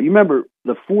 but you remember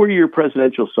the 4-year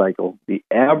presidential cycle, the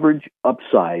average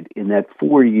upside in that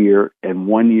 4-year and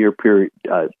 1-year period,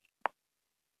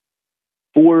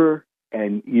 4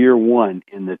 and year 1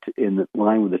 in the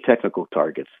line with the technical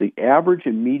targets. The average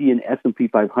and median S&P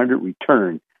 500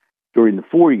 return during the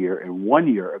 4-year and 1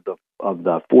 year of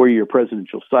the 4-year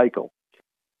presidential cycle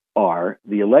are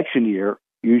the election year,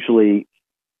 usually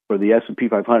for the S&P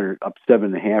 500 up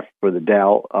 7.5%, for the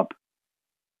Dow up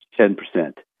 10%.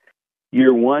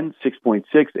 Year 1, 6.6,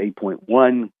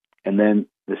 8.1, and then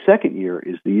the second year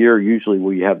is the year usually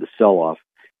where you have the sell-off.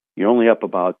 You're only up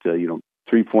about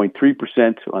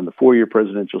 3.3% on the 4-year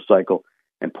presidential cycle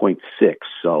and 0.6.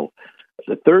 So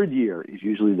the third year is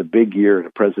usually the big year in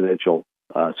a presidential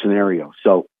scenario.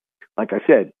 So, like I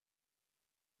said,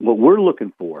 what we're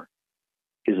looking for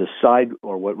is a side,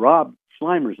 or what Rob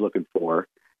Schleimer's looking for,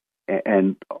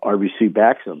 and RBC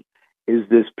backs him, is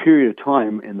this period of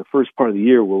time in the first part of the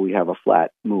year where we have a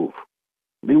flat move.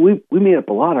 I mean, we made up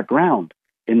a lot of ground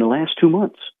in the last 2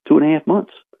 months, 2.5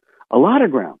 months, a lot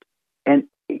of ground. And,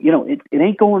 it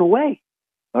ain't going away,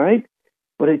 all right?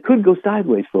 But it could go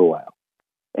sideways for a while.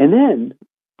 And then,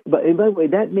 and by the way,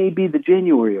 that may be the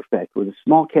January effect, where the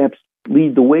small caps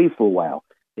lead the way for a while.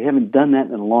 They haven't done that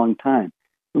in a long time.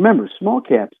 Remember, small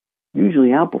caps usually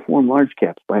outperform large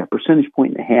caps by 1.5 percentage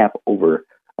points over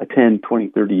a 10, 20,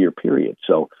 30-year period.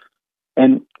 So,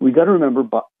 and we got to remember,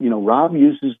 Rob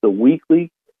uses the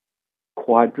weekly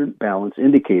quadrant balance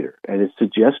indicator, and it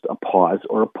suggests a pause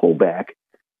or a pullback,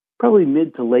 probably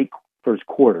mid to late first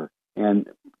quarter. And,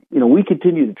 we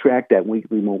continue to track that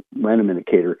weekly momentum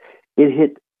indicator. It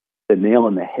hit the nail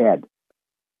on the head.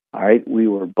 All right. We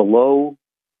were below,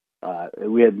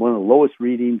 we had one of the lowest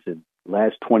readings in the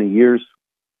last 20 years,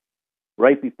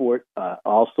 right before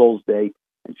All Souls Day.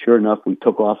 And sure enough, we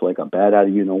took off like a bat out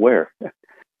of you-know-where. I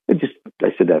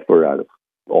said that for out of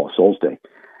All Souls Day.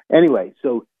 Anyway,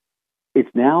 so it's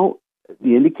now,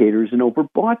 the indicator is in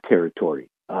overbought territory.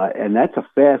 And that's a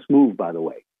fast move, by the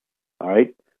way. All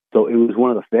right? So it was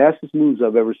one of the fastest moves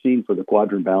I've ever seen for the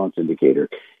quadrant balance indicator.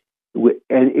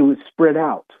 And it was spread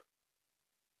out.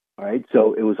 All right?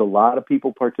 So it was a lot of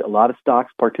people, a lot of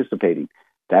stocks participating.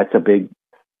 That's a big,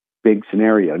 big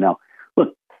scenario. Now,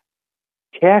 look,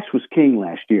 cash was king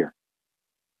last year.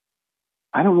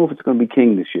 I don't know if it's going to be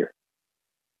king this year.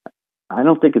 I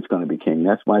don't think it's going to be king.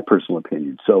 That's my personal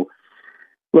opinion. So,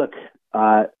 look,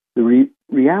 the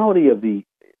reality of the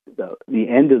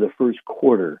end of the first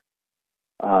quarter,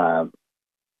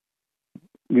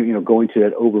 going to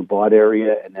that overbought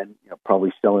area and then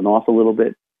probably selling off a little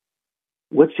bit.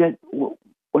 What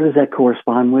does that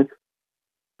correspond with?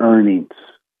 Earnings.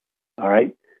 All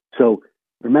right. So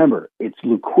remember, it's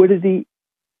liquidity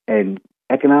and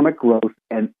economic growth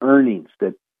and earnings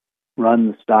that run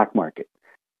the stock market.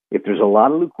 If there's a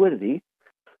lot of liquidity,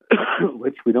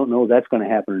 which we don't know if that's going to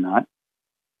happen or not,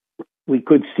 we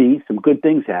could see some good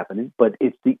things happening, but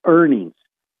it's the earnings.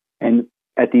 And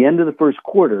at the end of the first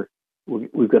quarter,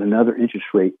 we've got another interest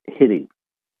rate hitting.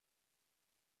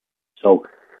 So,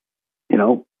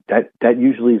 that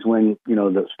usually is when,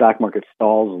 the stock market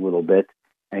stalls a little bit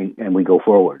and we go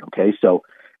forward. Okay. So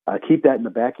keep that in the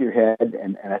back of your head.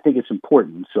 And I think it's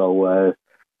important. So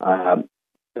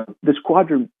this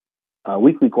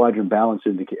weekly quadrant balance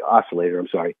oscillator,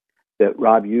 that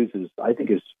Rob uses, I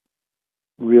think is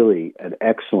really an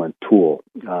excellent tool,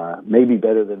 maybe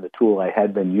better than the tool I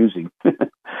had been using,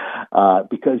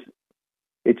 because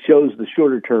it shows the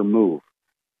shorter-term move.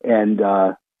 And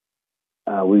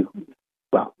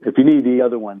if you need the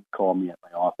other one, call me at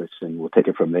my office, and we'll take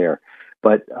it from there.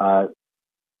 But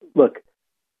look,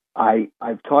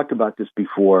 I've talked about this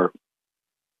before,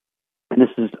 and this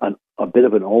is a bit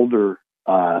of an older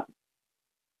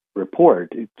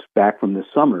report. It's back from this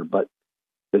summer, but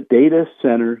the data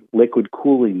center liquid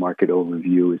cooling market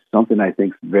overview is something I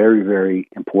think is very, very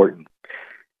important.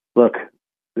 Look,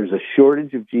 there's a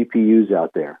shortage of GPUs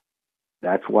out there.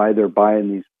 That's why they're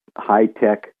buying these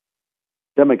high-tech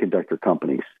semiconductor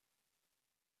companies.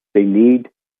 They need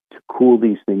to cool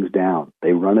these things down.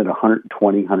 They run at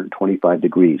 120, 125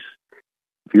 degrees.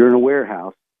 If you're in a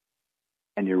warehouse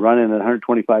and you're running at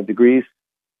 125 degrees,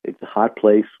 it's a hot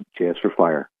place, chance for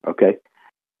fire, okay?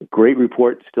 Great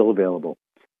report, still available.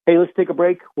 Hey, let's take a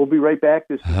break. We'll be right back.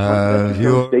 This is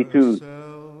Stay tuned.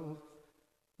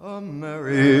 A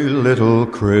merry little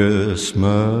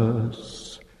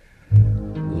Christmas.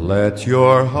 Let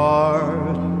your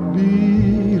heart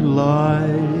be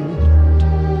light.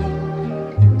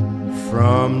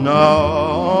 From now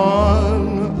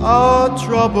on, our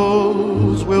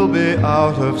troubles will be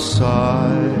out of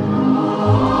sight.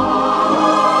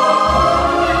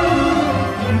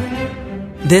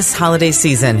 This holiday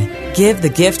season, give the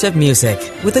gift of music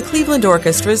with the Cleveland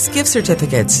Orchestra's gift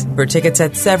certificates for tickets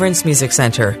at Severance Music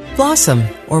Center, Blossom,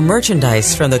 or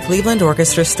merchandise from the Cleveland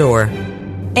Orchestra store.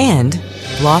 And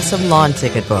Blossom Lawn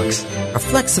Ticket Books, a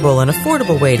flexible and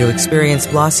affordable way to experience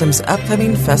Blossom's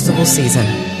upcoming festival season.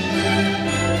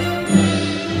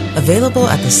 Available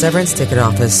at the Severance Ticket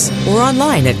Office or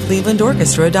online at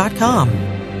clevelandorchestra.com.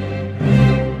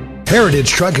 Heritage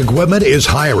Truck Equipment is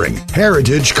hiring.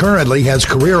 Heritage currently has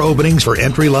career openings for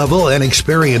entry-level and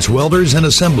experienced welders and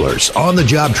assemblers.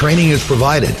 On-the-job training is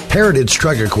provided. Heritage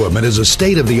Truck Equipment is a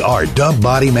state-of-the-art dump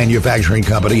body manufacturing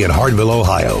company in Hartville,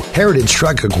 Ohio. Heritage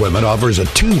Truck Equipment offers a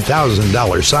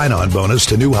 $2,000 sign-on bonus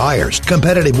to new hires,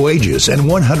 competitive wages, and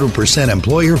 100%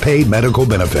 employer-paid medical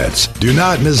benefits. Do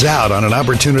not miss out on an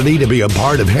opportunity to be a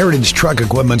part of Heritage Truck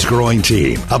Equipment's growing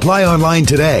team. Apply online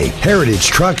today.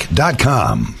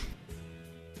 heritagetruck.com.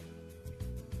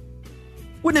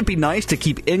 Wouldn't it be nice to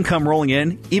keep income rolling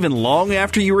in even long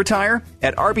after you retire?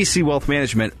 At RBC Wealth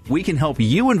Management, we can help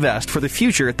you invest for the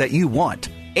future that you want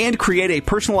and create a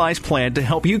personalized plan to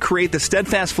help you create the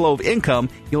steadfast flow of income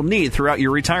you'll need throughout your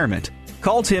retirement.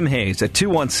 Call Tim Hayes at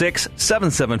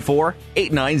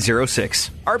 216-774-8906.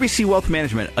 RBC Wealth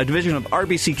Management, a division of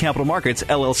RBC Capital Markets,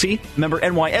 LLC, member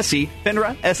NYSE,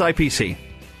 FINRA, SIPC.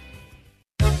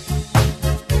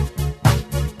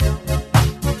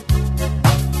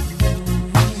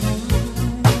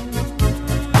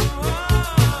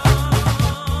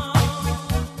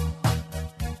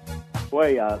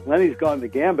 Boy, Lenny's gone the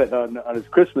gambit on his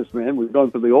Christmas, man. We've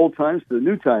gone from the old times to the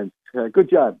new times. Good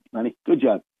job, Lenny. Good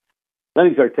job.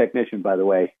 Lenny's our technician, by the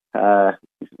way.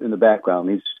 He's in the background.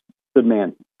 He's a good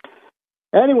man.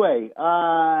 Anyway,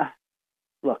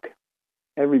 look,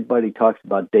 everybody talks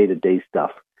about day-to-day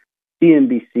stuff.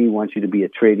 CNBC wants you to be a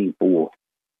trading fool.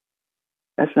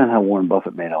 That's not how Warren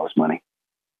Buffett made all his money.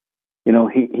 You know,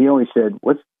 he always said,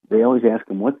 they always ask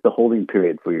him, what's the holding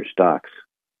period for your stocks?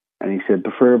 And he said,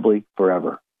 preferably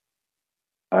forever.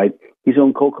 All right? He's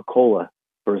owned Coca-Cola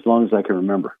for as long as I can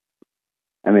remember.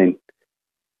 I mean,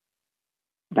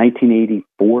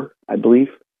 1984, I believe,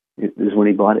 is when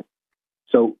he bought it.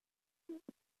 So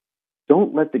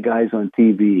don't let the guys on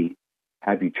TV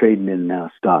have you trading in and out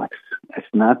of stocks.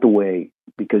 That's not the way,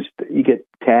 because you get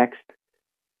taxed,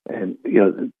 and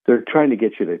they're trying to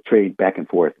get you to trade back and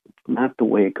forth. It's not the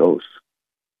way it goes.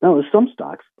 Now, there's some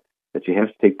stocks that you have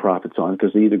to take profits on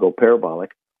because they either go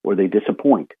parabolic or they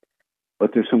disappoint.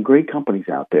 But there's some great companies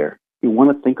out there. You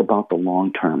want to think about the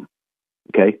long term,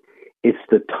 okay? It's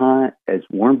the time, as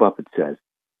Warren Buffett says,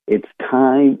 it's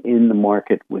time in the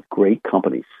market with great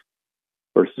companies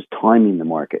versus timing the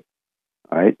market,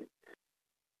 all right?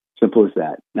 Simple as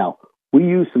that. Now, we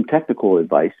use some technical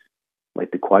advice,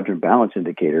 like the quadrant balance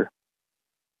indicator.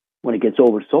 When it gets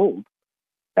oversold,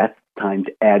 that's time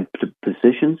to add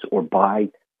positions or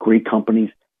buy great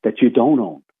companies that you don't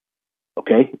own,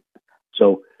 okay?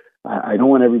 So I don't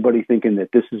want everybody thinking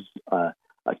that this is a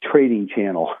trading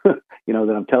channel, that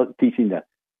I'm teaching to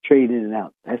trade in and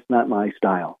out. That's not my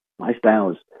style. My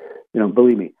style is,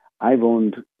 believe me, I've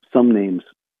owned some names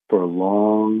for a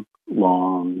long,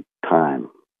 long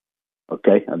time,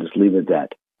 okay? I'll just leave it at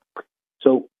that.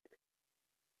 So,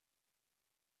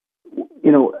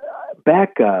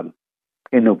 back in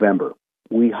November,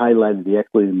 we highlighted the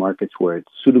equity markets where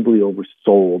it's suitably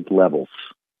oversold levels.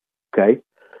 Okay?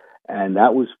 And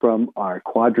that was from our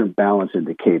quadrant balance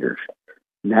indicators.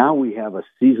 Now we have a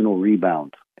seasonal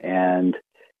rebound. And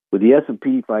with the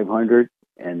S&P 500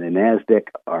 and the NASDAQ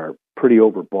are pretty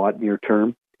overbought near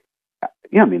term.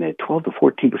 Yeah, I mean, at 12 to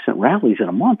 14% rallies in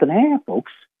a month and a half,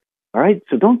 folks. All right?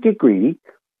 So don't get greedy.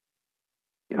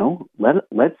 You know,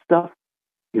 let stuff,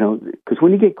 you know, because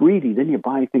when you get greedy, then you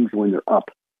buy things when they're up.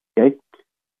 Okay?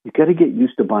 You got to get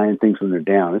used to buying things when they're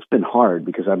down. It's been hard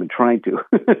because I've been trying to.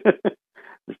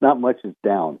 There's not much that's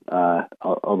down,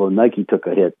 although Nike took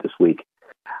a hit this week.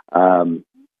 And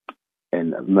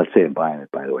I'm not saying buying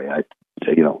it, by the way. I,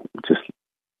 just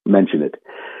mention it.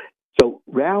 So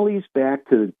rallies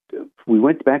we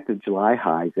went back to July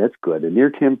highs. That's good. A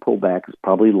near-term pullback is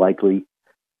probably likely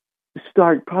to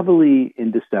start probably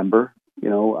in December. You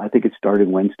know, I think it started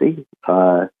Wednesday.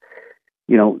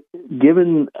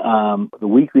 Given the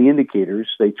weekly indicators,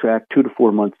 they track 2 to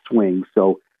 4 month swings.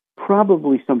 So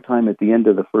probably sometime at the end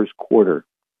of the first quarter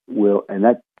and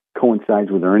that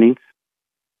coincides with earnings,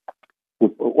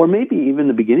 or maybe even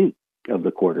the beginning of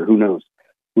the quarter. Who knows?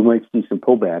 We might see some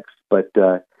pullbacks, but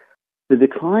the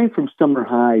decline from summer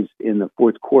highs in the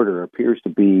fourth quarter appears to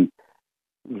be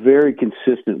very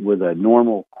consistent with a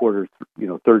normal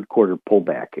third quarter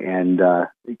pullback, and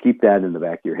keep that in the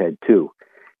back of your head too.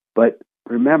 But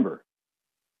remember,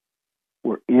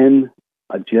 we're in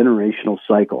a generational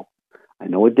cycle. I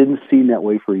know it didn't seem that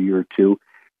way for a year or two.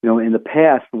 You know, in the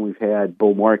past, when we've had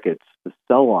bull markets, the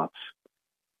sell-offs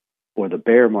or the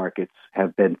bear markets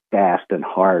have been fast and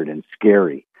hard and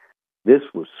scary. This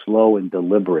was slow and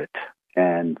deliberate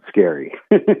and scary.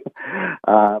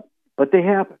 But they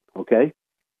happen, okay?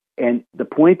 And the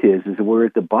point is that we're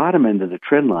at the bottom end of the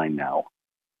trend line now.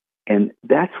 And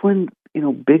that's when,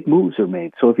 big moves are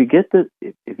made. So if you get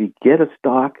a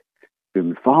stock, if you've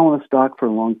been following a stock for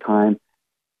a long time,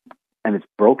 and it's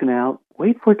broken out,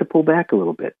 wait for it to pull back a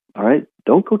little bit, all right?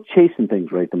 Don't go chasing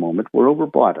things right at the moment. We're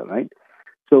overbought, all right?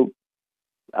 So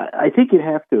I think you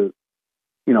have to,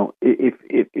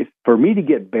 if for me to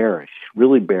get bearish,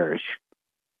 really bearish,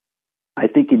 I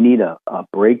think you need a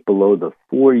break below the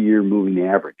 4-year moving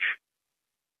average.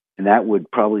 And that would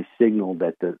probably signal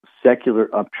that the secular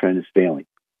uptrend is failing.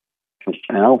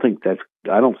 And I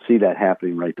don't see that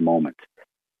happening right at the moment.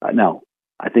 Now,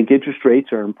 I think interest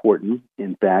rates are important.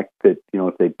 In fact, that,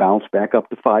 if they bounce back up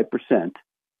to 5%,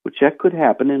 which that could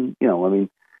happen. And,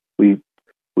 we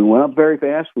went up very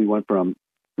fast. We went from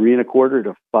 3.25%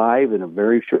 to 5% in a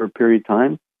very short period of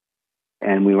time.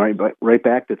 And we went right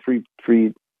back to three.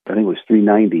 I think it was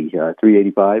 390,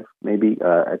 385 maybe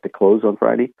at the close on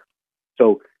Friday.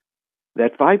 So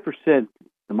that 5%,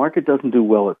 the market doesn't do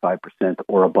well at 5%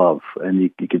 or above. And you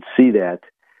could see that.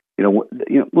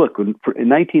 Look, in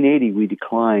 1980, we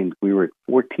declined. We were at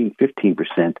 14,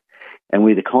 15%, and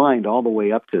we declined all the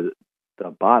way up to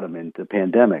the bottom in the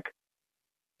pandemic.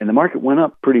 And the market went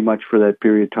up pretty much for that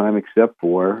period of time, except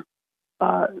for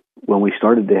when we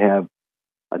started to have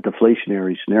a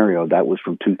deflationary scenario. That was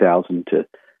from 2000 to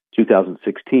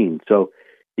 2016. So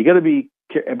you got to be.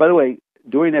 And by the way,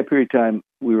 during that period of time,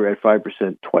 we were at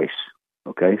 5% twice.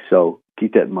 Okay, so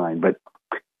keep that in mind. But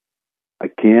I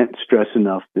can't stress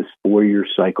enough this 4-year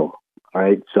cycle. All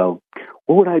right. So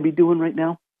what would I be doing right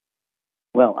now?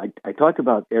 Well, I talked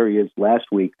about areas last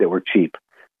week that were cheap.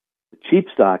 The cheap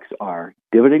stocks are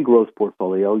dividend growth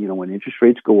portfolio. When interest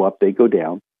rates go up, they go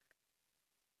down.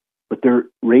 But they're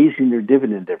raising their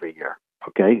dividend every year.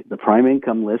 Okay. The prime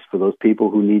income list for those people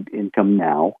who need income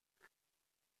now.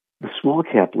 The small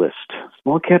cap list.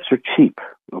 Small caps are cheap.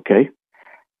 Okay.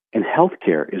 And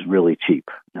healthcare is really cheap.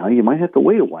 Now, you might have to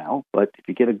wait a while, but if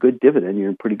you get a good dividend, you're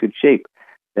in pretty good shape.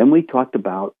 Then we talked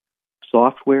about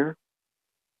software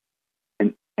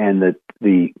and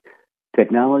the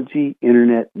technology,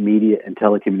 internet, media, and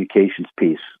telecommunications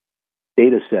piece.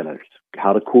 Data centers,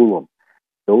 how to cool them.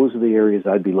 Those are the areas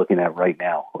I'd be looking at right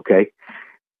now, okay?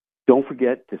 Don't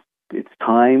forget, it's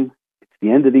time. It's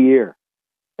the end of the year.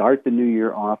 Start the new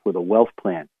year off with a wealth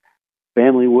plan,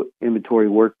 family inventory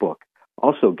workbook.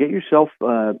 Also, get yourself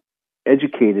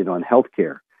educated on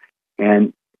healthcare.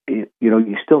 And,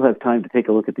 you still have time to take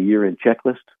a look at the year-end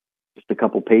checklist. Just a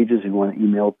couple pages. If you want to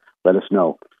email, let us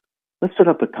know. Let's set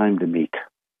up a time to meet,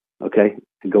 okay,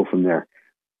 and go from there.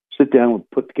 Sit down, we'll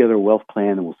put together a wealth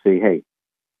plan, and we'll say, hey,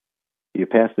 you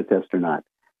passed the test or not.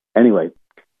 Anyway,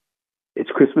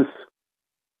 it's Christmas.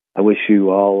 I wish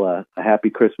you all a happy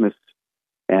Christmas.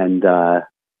 And, as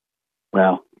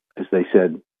they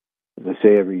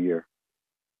say every year,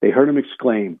 they heard him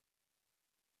exclaim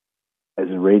as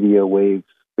the radio waves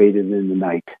faded in the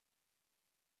night.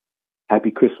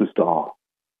 Happy Christmas to all.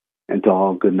 and to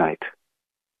all, good night.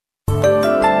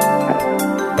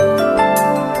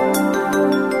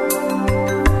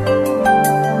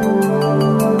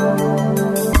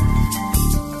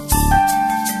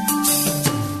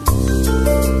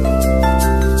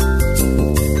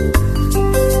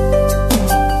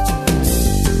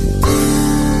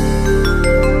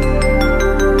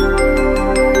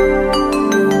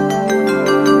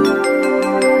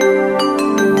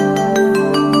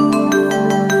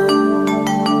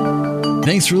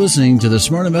 Thanks for listening to the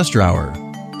Smart Investor Hour.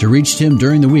 To reach Tim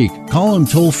during the week, call him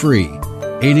toll-free,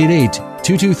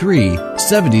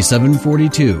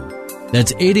 888-223-7742.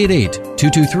 That's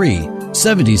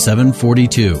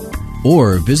 888-223-7742.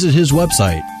 Or visit his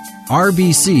website,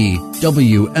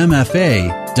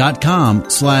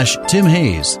 rbcwmfa.com/Tim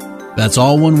Hayes. That's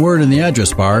all one word in the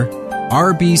address bar,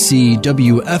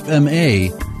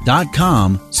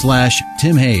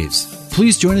 rbcwfma.com/Tim Hayes.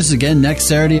 Please join us again next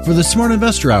Saturday for the Smart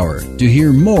Investor Hour to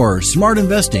hear more smart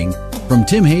investing from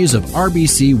Tim Hayes of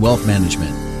RBC Wealth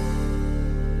Management.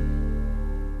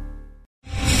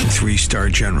 3-star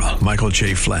General Michael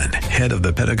J. Flynn, head of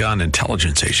the Pentagon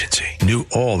Intelligence Agency, knew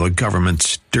all the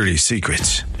government's dirty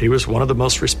secrets. He was one of the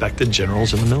most respected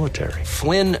generals in the military.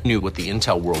 Flynn knew what the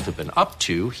intel world had been up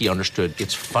to. He understood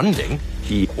its funding.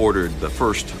 He ordered the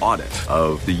first audit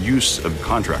of the use of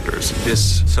contractors.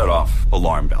 This set off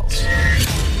alarm bells.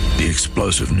 The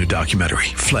explosive new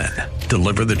documentary, Flynn,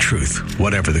 Deliver the Truth,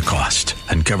 Whatever the Cost,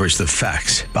 uncovers the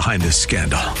facts behind this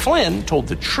scandal. Flynn told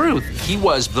the truth. He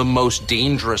was the most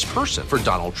dangerous person for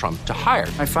Donald Trump to hire.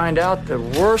 I find out the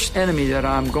worst enemy that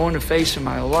I'm going to face in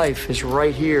my life is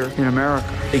right here in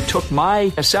America. They took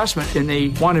my assessment and they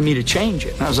wanted me to change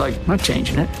it. And I was like, I'm not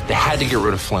changing it. They had to get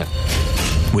rid of Flynn.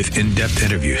 With in-depth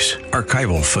interviews,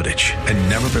 archival footage, and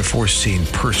never-before-seen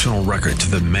personal records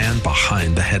of the man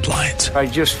behind the headlines. I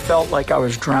just felt like I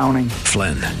was drowning.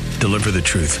 Flynn, Deliver the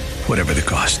Truth, Whatever the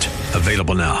Cost.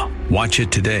 Available now. Watch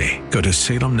it today. Go to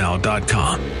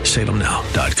salemnow.com.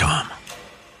 salemnow.com.